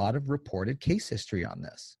not a lot of reported case history on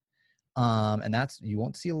this. And you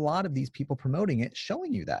won't see a lot of these people promoting it,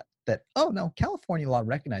 showing you that, oh no, California law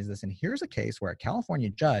recognizes this. And here's a case where a California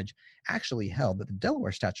judge actually held that the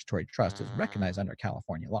Delaware statutory trust is recognized under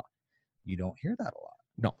California law. You don't hear that a lot.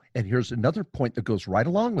 No. And here's another point that goes right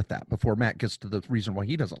along with that before Matt gets to the reason why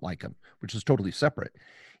he doesn't like them, which is totally separate,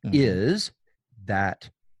 is that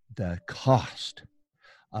the cost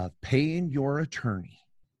of paying your attorney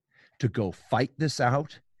to go fight this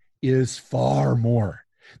out is far more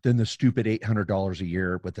than the stupid $800 a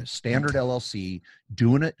year with a standard LLC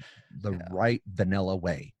doing it the right vanilla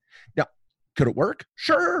way. Now, could it work?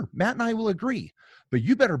 Sure. Matt and I will agree. But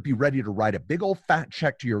you better be ready to write a big old fat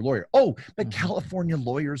check to your lawyer. Oh, but California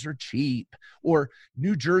lawyers are cheap, or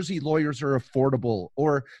New Jersey lawyers are affordable,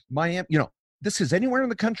 or Miami, this is anywhere in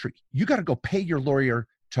the country. You got to go pay your lawyer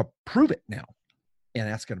to prove it now. And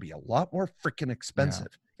that's going to be a lot more freaking expensive.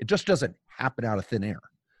 It just doesn't happen out of thin air.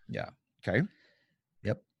 Yeah. Okay.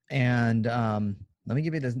 Yep. And let me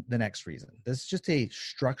give you the next reason. This is just a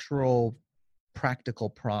structural, practical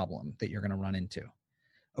problem that you're going to run into.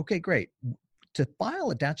 Okay, great. To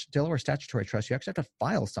file a Delaware statutory trust, you actually have to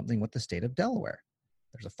file something with the state of Delaware.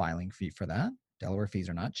 There's a filing fee for that. Delaware fees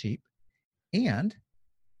are not cheap. And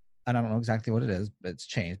I don't know exactly what it is, but it's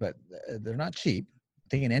changed, but they're not cheap. I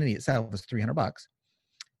think an entity itself is $300.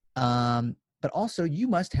 But also you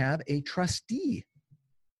must have a trustee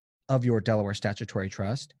of your Delaware statutory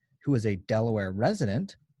trust who is a Delaware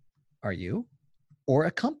resident, are you, or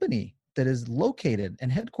a company that is located and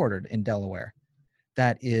headquartered in Delaware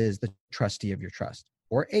that is the trustee of your trust,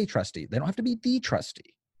 or a trustee. They don't have to be the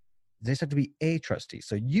trustee. They just have to be a trustee.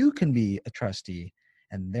 So you can be a trustee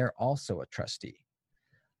and they're also a trustee.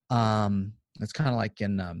 It's kind of like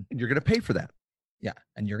and you're going to pay for that. Yeah.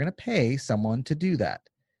 And you're going to pay someone to do that.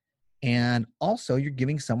 And also you're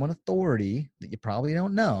giving someone authority that you probably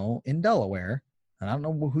don't know in Delaware. And I don't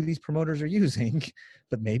know who these promoters are using,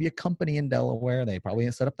 but maybe a company in Delaware, they probably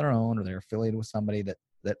set up their own, or they're affiliated with somebody that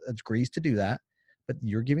agrees to do that. But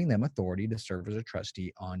you're giving them authority to serve as a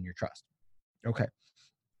trustee on your trust. Okay.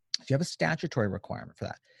 So you have a statutory requirement for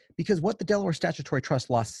that. Because what the Delaware statutory trust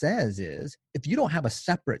law says is, if you don't have a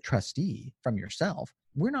separate trustee from yourself,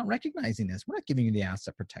 we're not recognizing this. We're not giving you the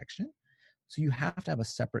asset protection. So you have to have a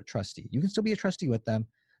separate trustee. You can still be a trustee with them,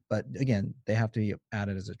 but again, they have to be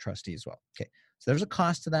added as a trustee as well. Okay. So there's a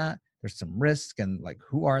cost to that. There's some risk, and like,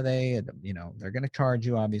 who are they? And, they're going to charge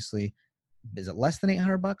you, obviously. Is it less than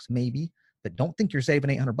 $800? Maybe. But don't think you're saving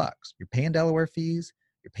 $800. You're paying Delaware fees.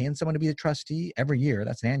 You're paying someone to be a trustee every year.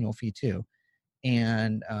 That's an annual fee too.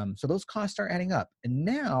 And so those costs are adding up. And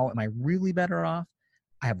now, am I really better off?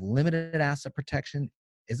 I have limited asset protection.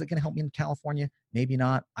 Is it going to help me in California? Maybe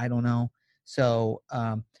not. I don't know. So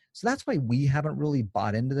that's why we haven't really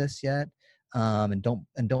bought into this yet, and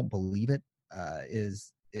don't believe it.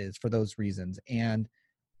 Is for those reasons. And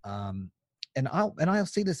I'll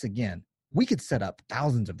say this again. We could set up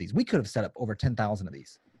thousands of these. We could have set up over 10,000 of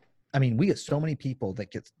these. I mean, we get so many people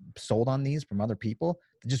that get sold on these from other people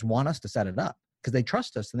that just want us to set it up because they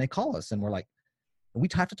trust us and they call us and we're like, we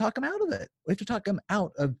have to talk them out of it. We have to talk them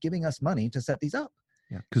out of giving us money to set these up.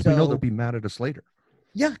 Yeah, because we know they'll be mad at us later.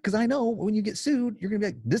 Yeah, because I know when you get sued, you're going to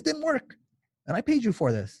be like, this didn't work, and I paid you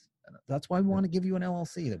for this. That's why we want to give you an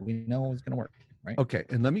LLC that we know is going to work, right? Okay,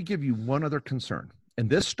 and let me give you one other concern. And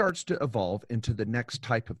this starts to evolve into the next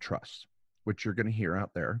type of trust, which you're going to hear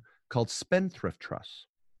out there, called spendthrift trusts,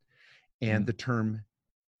 and the term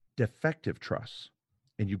defective trusts.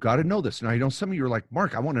 And you got to know this. Now, I know some of you are like,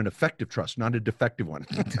 Mark, I want an effective trust, not a defective one.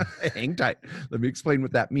 Hang tight. Let me explain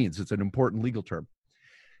what that means. It's an important legal term.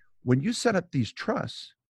 When you set up these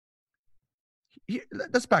trusts,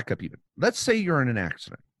 let's back up even. Let's say you're in an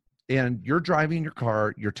accident and you're driving your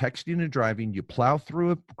car, you're texting and driving, you plow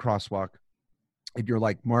through a crosswalk, and you're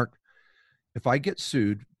like, Mark, if I get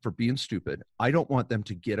sued for being stupid, I don't want them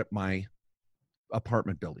to get at my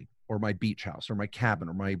apartment building or my beach house or my cabin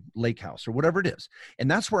or my lake house or whatever it is. And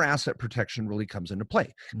that's where asset protection really comes into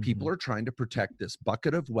play. People are trying to protect this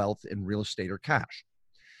bucket of wealth in real estate or cash.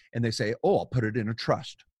 And they say, oh, I'll put it in a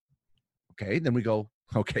trust. Okay, then we go,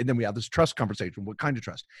 okay, then we have this trust conversation. What kind of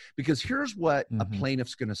trust? Because here's what a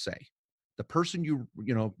plaintiff's going to say. The person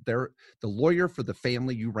the lawyer for the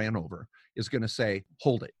family you ran over is going to say,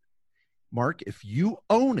 hold it. Mark, if you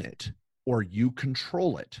own it or you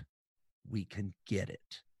control it, we can get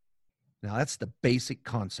it. Now, that's the basic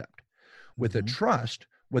concept. With a trust,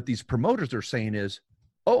 what these promoters are saying is,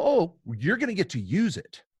 you're going to get to use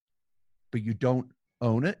it, but you don't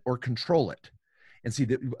own it or control it. And see,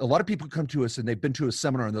 a lot of people come to us and they've been to a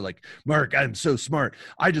seminar and they're like, Mark, I'm so smart.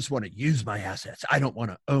 I just want to use my assets. I don't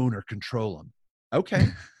want to own or control them. Okay,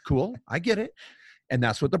 cool. I get it. And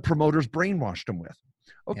that's what the promoters brainwashed them with.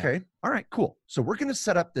 Okay. Yeah. All right, cool. So we're going to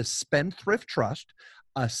set up this spendthrift trust,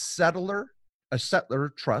 a settler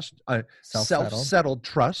trust, a self-settled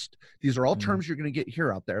trust. These are all terms you're going to get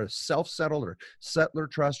here out there, self-settled or settler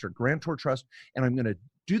trust or grantor trust. And I'm going to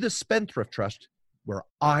do the spendthrift trust where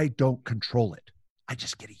I don't control it. I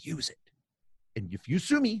just get to use it. And if you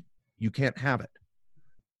sue me, you can't have it.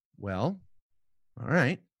 Well, all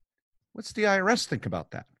right. What's the IRS think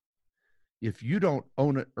about that? If you don't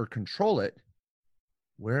own it or control it,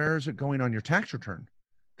 where's it going on your tax return?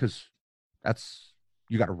 Because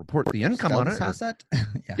you got to report the income on it. Asset?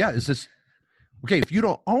 Yeah. Is this, okay, if you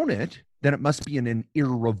don't own it, then it must be in an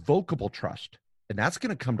irrevocable trust. And that's going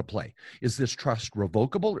to come to play. Is this trust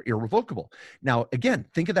revocable or irrevocable? Now, again,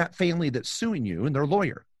 think of that family that's suing you and their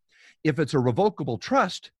lawyer. If it's a revocable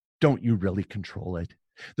trust, don't you really control it?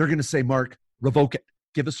 They're going to say, Mark, revoke it.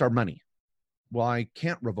 Give us our money. Well, I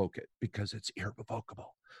can't revoke it because it's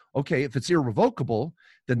irrevocable. Okay, if it's irrevocable,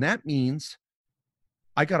 then that means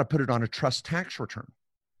I got to put it on a trust tax return.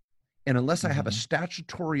 And unless I have a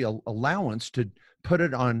statutory allowance to put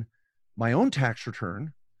it on my own tax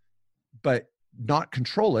return, but not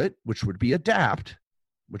control it, which would be adapt,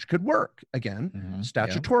 which could work again,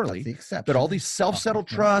 statutorily. Yeah, but all these self-settled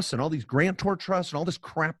trusts and all these grantor trusts and all this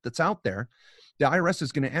crap that's out there, the IRS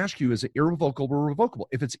is going to ask you, is it irrevocable or revocable?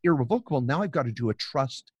 If it's irrevocable, now I've got to do a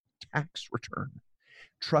trust tax return.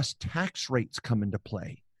 Trust tax rates come into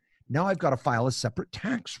play. Now I've got to file a separate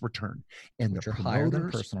tax return. And which are higher than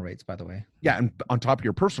personal rates, by the way. Yeah, and on top of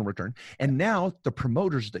your personal return. And now the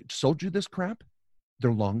promoters that sold you this crap,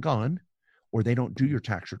 they're long gone, or they don't do your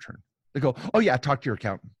tax return. They go, oh yeah, talk to your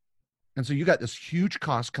accountant. And so you got this huge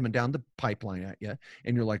cost coming down the pipeline at you.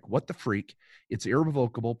 And you're like, what the freak? It's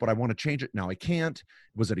irrevocable, but I want to change it. Now I can't.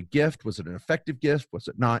 Was it a gift? Was it an effective gift? Was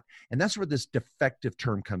it not? And that's where this defective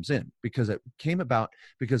term comes in, because it came about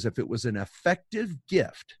because if it was an effective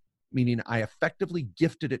gift, meaning I effectively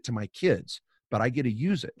gifted it to my kids, but I get to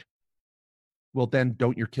use it, well, then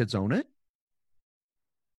don't your kids own it?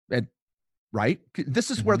 And right?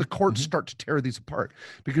 This is where the courts start to tear these apart,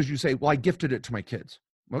 because you say, well, I gifted it to my kids.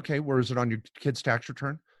 Okay, where is it on your kid's tax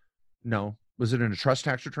return? No. Was it in a trust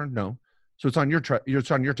tax return? No. So it's on your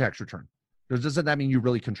tax return. Doesn't that mean you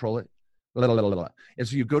really control it? And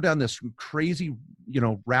so you go down this crazy,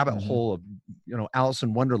 rabbit hole of, Alice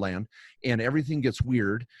in Wonderland, and everything gets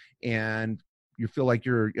weird, and you feel like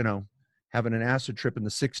you're, having an acid trip in the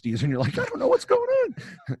 60s, and you're like, I don't know what's going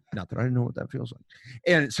on. Not that I know what that feels like.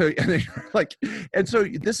 And so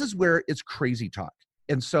this is where it's crazy talk.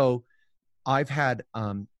 And so I've had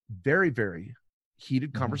very, very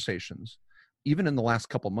heated conversations, even in the last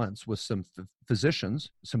couple months, with some physicians,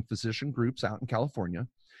 some physician groups out in California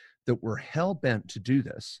that were hell-bent to do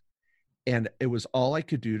this. And it was all I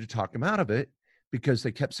could do to talk them out of it, because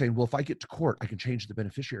they kept saying, well, if I get to court, I can change the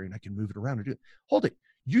beneficiary and I can move it around and do it. Hold it.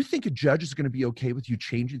 You think a judge is going to be okay with you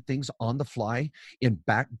changing things on the fly in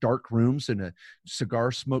back dark rooms in a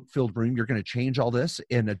cigar smoke filled room? You're going to change all this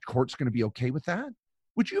and a court's going to be okay with that?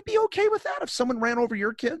 Would you be okay with that if someone ran over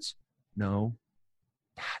your kids? No.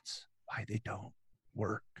 That's why they don't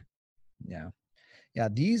work. Yeah. Yeah.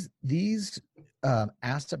 These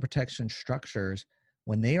asset protection structures,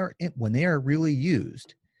 when they are really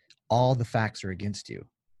used, all the facts are against you,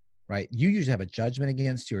 right? You usually have a judgment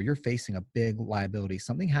against you, or you're facing a big liability.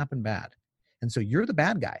 Something happened bad. And so you're the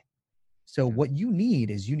bad guy. So what you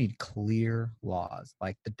need clear laws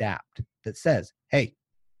like the DAPT that says, hey,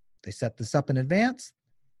 they set this up in advance.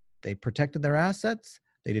 They protected their assets.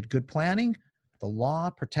 They did good planning. The law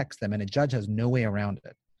protects them, and a judge has no way around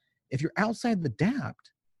it. If you're outside the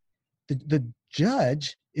DAPT, the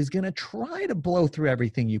judge is going to try to blow through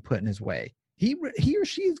everything you put in his way. He or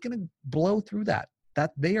she is going to blow through that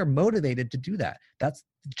they are motivated to do that. That's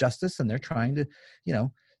justice, and they're trying to,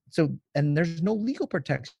 and there's no legal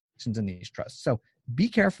protections in these trusts. So be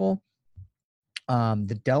careful.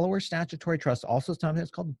 The Delaware statutory trust, also sometimes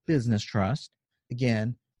it's called business trust,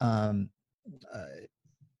 again,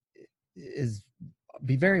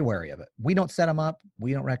 be very wary of it. We don't set them up.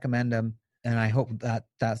 We don't recommend them. And I hope that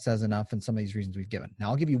says enough in some of these reasons we've given. Now,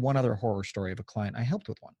 I'll give you one other horror story of a client. I helped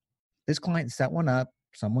with one. This client set one up.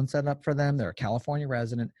 Someone set it up for them. They're a California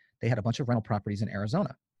resident. They had a bunch of rental properties in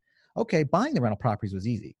Arizona. Okay, buying the rental properties was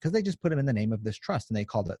easy because they just put them in the name of this trust, and they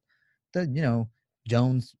called it the,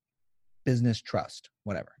 Jones Business Trust,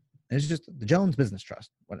 whatever. And it's just the Jones Business Trust.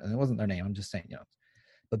 And it wasn't their name. I'm just saying,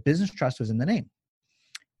 but Business Trust was in the name.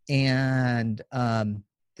 And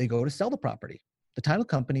they go to sell the property. The title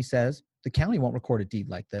company says the county won't record a deed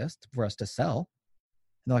like this for us to sell.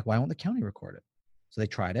 And they're like, why won't the county record it? So they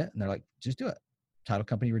tried it, and they're like, just do it. Title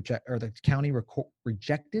company the county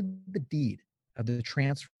rejected the deed of the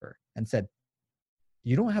transfer and said,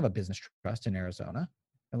 you don't have a business trust in Arizona.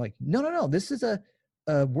 They're like, no. This is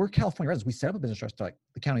we're California residents. We set up a business trust. Like,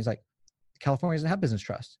 the county's like, California doesn't have business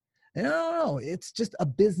trust. No, it's just a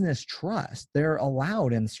business trust. They're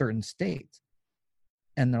allowed in certain states.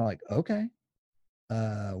 And they're like, okay,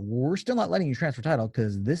 we're still not letting you transfer title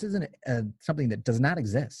because this isn't something that does not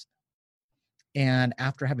exist. And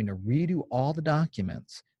after having to redo all the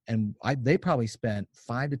documents, and they probably spent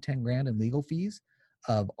 $5,000 to $10,000 in legal fees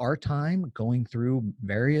of our time going through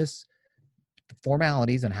various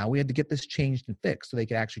formalities and how we had to get this changed and fixed so they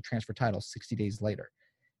could actually transfer title 60 days later.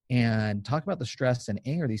 And talk about the stress and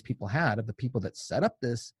anger these people had of the people that set up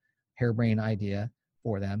this harebrained idea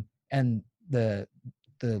for them. And the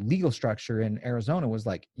legal structure in Arizona was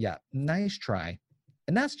like, yeah, nice try.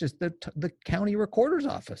 And that's just the county recorder's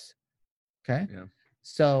office. Okay. Yeah.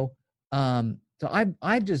 So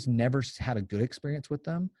I've just never had a good experience with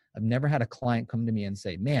them. I've never had a client come to me and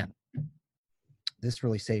say, man, this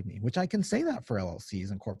really saved me, which I can say that for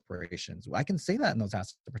LLCs and corporations. I can say that in those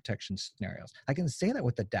asset protection scenarios. I can say that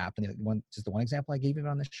with the DAP and the one example I gave you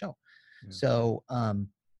on this show. Yeah. So we're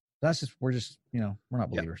not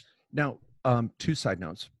believers. Yeah. Now, 2 side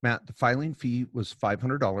notes. Matt, the filing fee was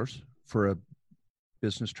 $500 for a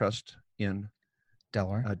business trust in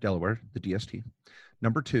Delaware, the DST.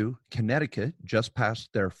 Number 2, Connecticut just passed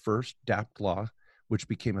their first DAPT law, which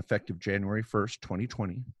became effective January 1st,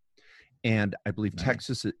 2020. And I believe nice.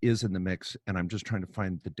 Texas is in the mix, and I'm just trying to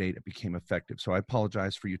find the date it became effective. So I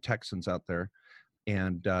apologize for you Texans out there.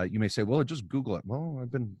 And you may say, well, just Google it. Well,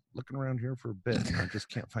 I've been looking around here for a bit. And I just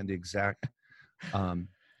can't find the exact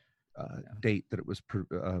date that it was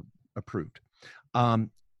approved.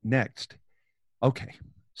 Next. Okay.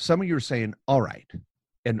 Some of you are saying, all right.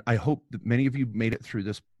 And I hope that many of you made it through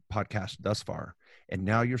this podcast thus far. And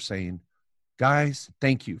now you're saying, guys,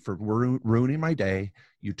 thank you for ruining my day.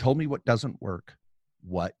 You told me what doesn't work.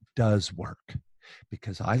 What does work?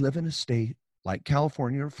 Because I live in a state like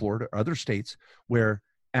California or Florida or other states where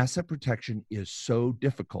asset protection is so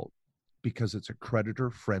difficult because it's a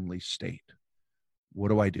creditor-friendly state. What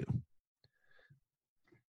do I do?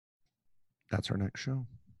 That's our next show.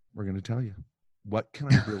 We're going to tell you. What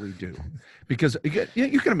can I really do? Because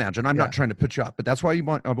you can imagine, I'm not trying to put you up, but that's why I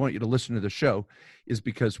want you to listen to the show, is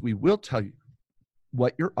because we will tell you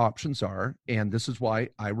what your options are. And this is why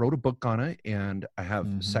I wrote a book on it. And I have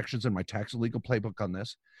sections in my tax and legal playbook on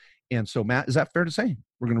this. And so, Matt, is that fair to say?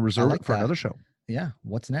 We're going to reserve it for another show. Yeah.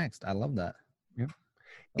 What's next? I love that. Yeah.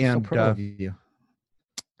 I'm so proud of you.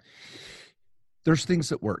 There's things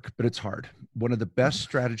that work, but it's hard. One of the best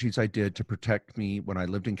strategies I did to protect me when I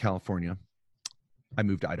lived in California, I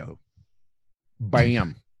moved to Idaho.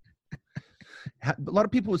 Bam. A lot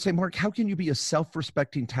of people would say, Mark, how can you be a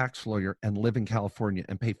self-respecting tax lawyer and live in California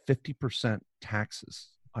and pay 50% taxes?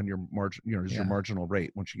 on your margin, is your marginal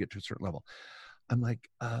rate once you get to a certain level. I'm like,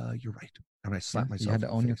 you're right. And I slapped myself. You had to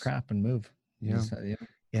own your crap and move. Yeah.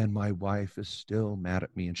 And my wife is still mad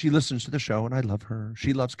at me, and she listens to the show, and I love her.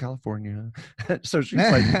 She loves California. So she's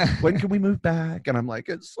like, when can we move back? And I'm like,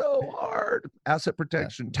 it's so hard. Asset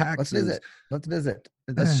protection, taxes. Let's visit.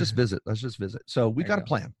 Let's just visit. So we got a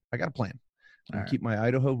plan. I got a plan. Right. Keep my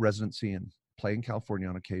Idaho residency and play in California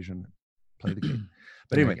on occasion, play the game.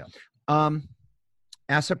 But anyway,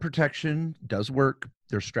 asset protection does work.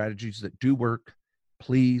 There's strategies that do work.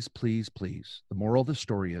 Please, please, please. The moral of the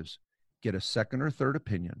story is get a second or third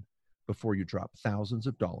opinion before you drop thousands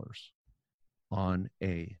of dollars on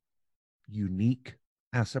a unique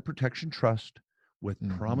asset protection trust with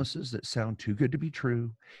promises that sound too good to be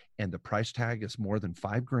true, and the price tag is more than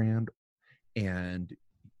 $5,000, and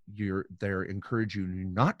they're encouraging you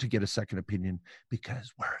not to get a second opinion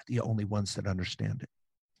because we're the only ones that understand it.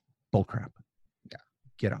 Bullcrap. Yeah.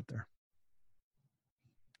 Get out there.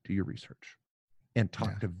 Do your research and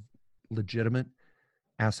talk to legitimate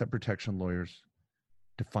asset protection lawyers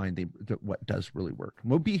to find what does really work.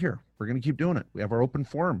 And we'll be here. We're going to keep doing it. We have our open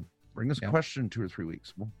forum. Bring us a question in 2 or 3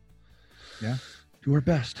 weeks. We'll do our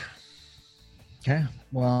best. Okay.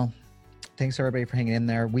 Well, thanks everybody for hanging in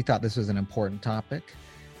there. We thought this was an important topic.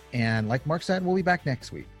 And like Mark said, we'll be back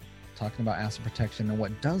next week talking about asset protection and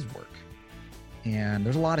what does work. And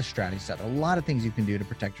there's a lot of strategies out there, a lot of things you can do to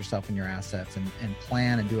protect yourself and your assets and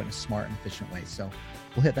plan and do it in a smart and efficient way. So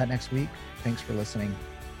we'll hit that next week. Thanks for listening.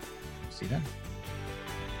 See you then.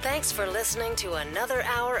 Thanks for listening to another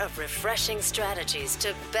hour of refreshing strategies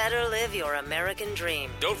to better live your American dream.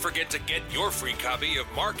 Don't forget to get your free copy of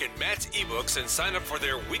Mark and Matt's ebooks and sign up for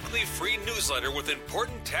their weekly free newsletter with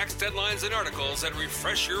important tax deadlines and articles at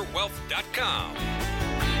refreshyourwealth.com.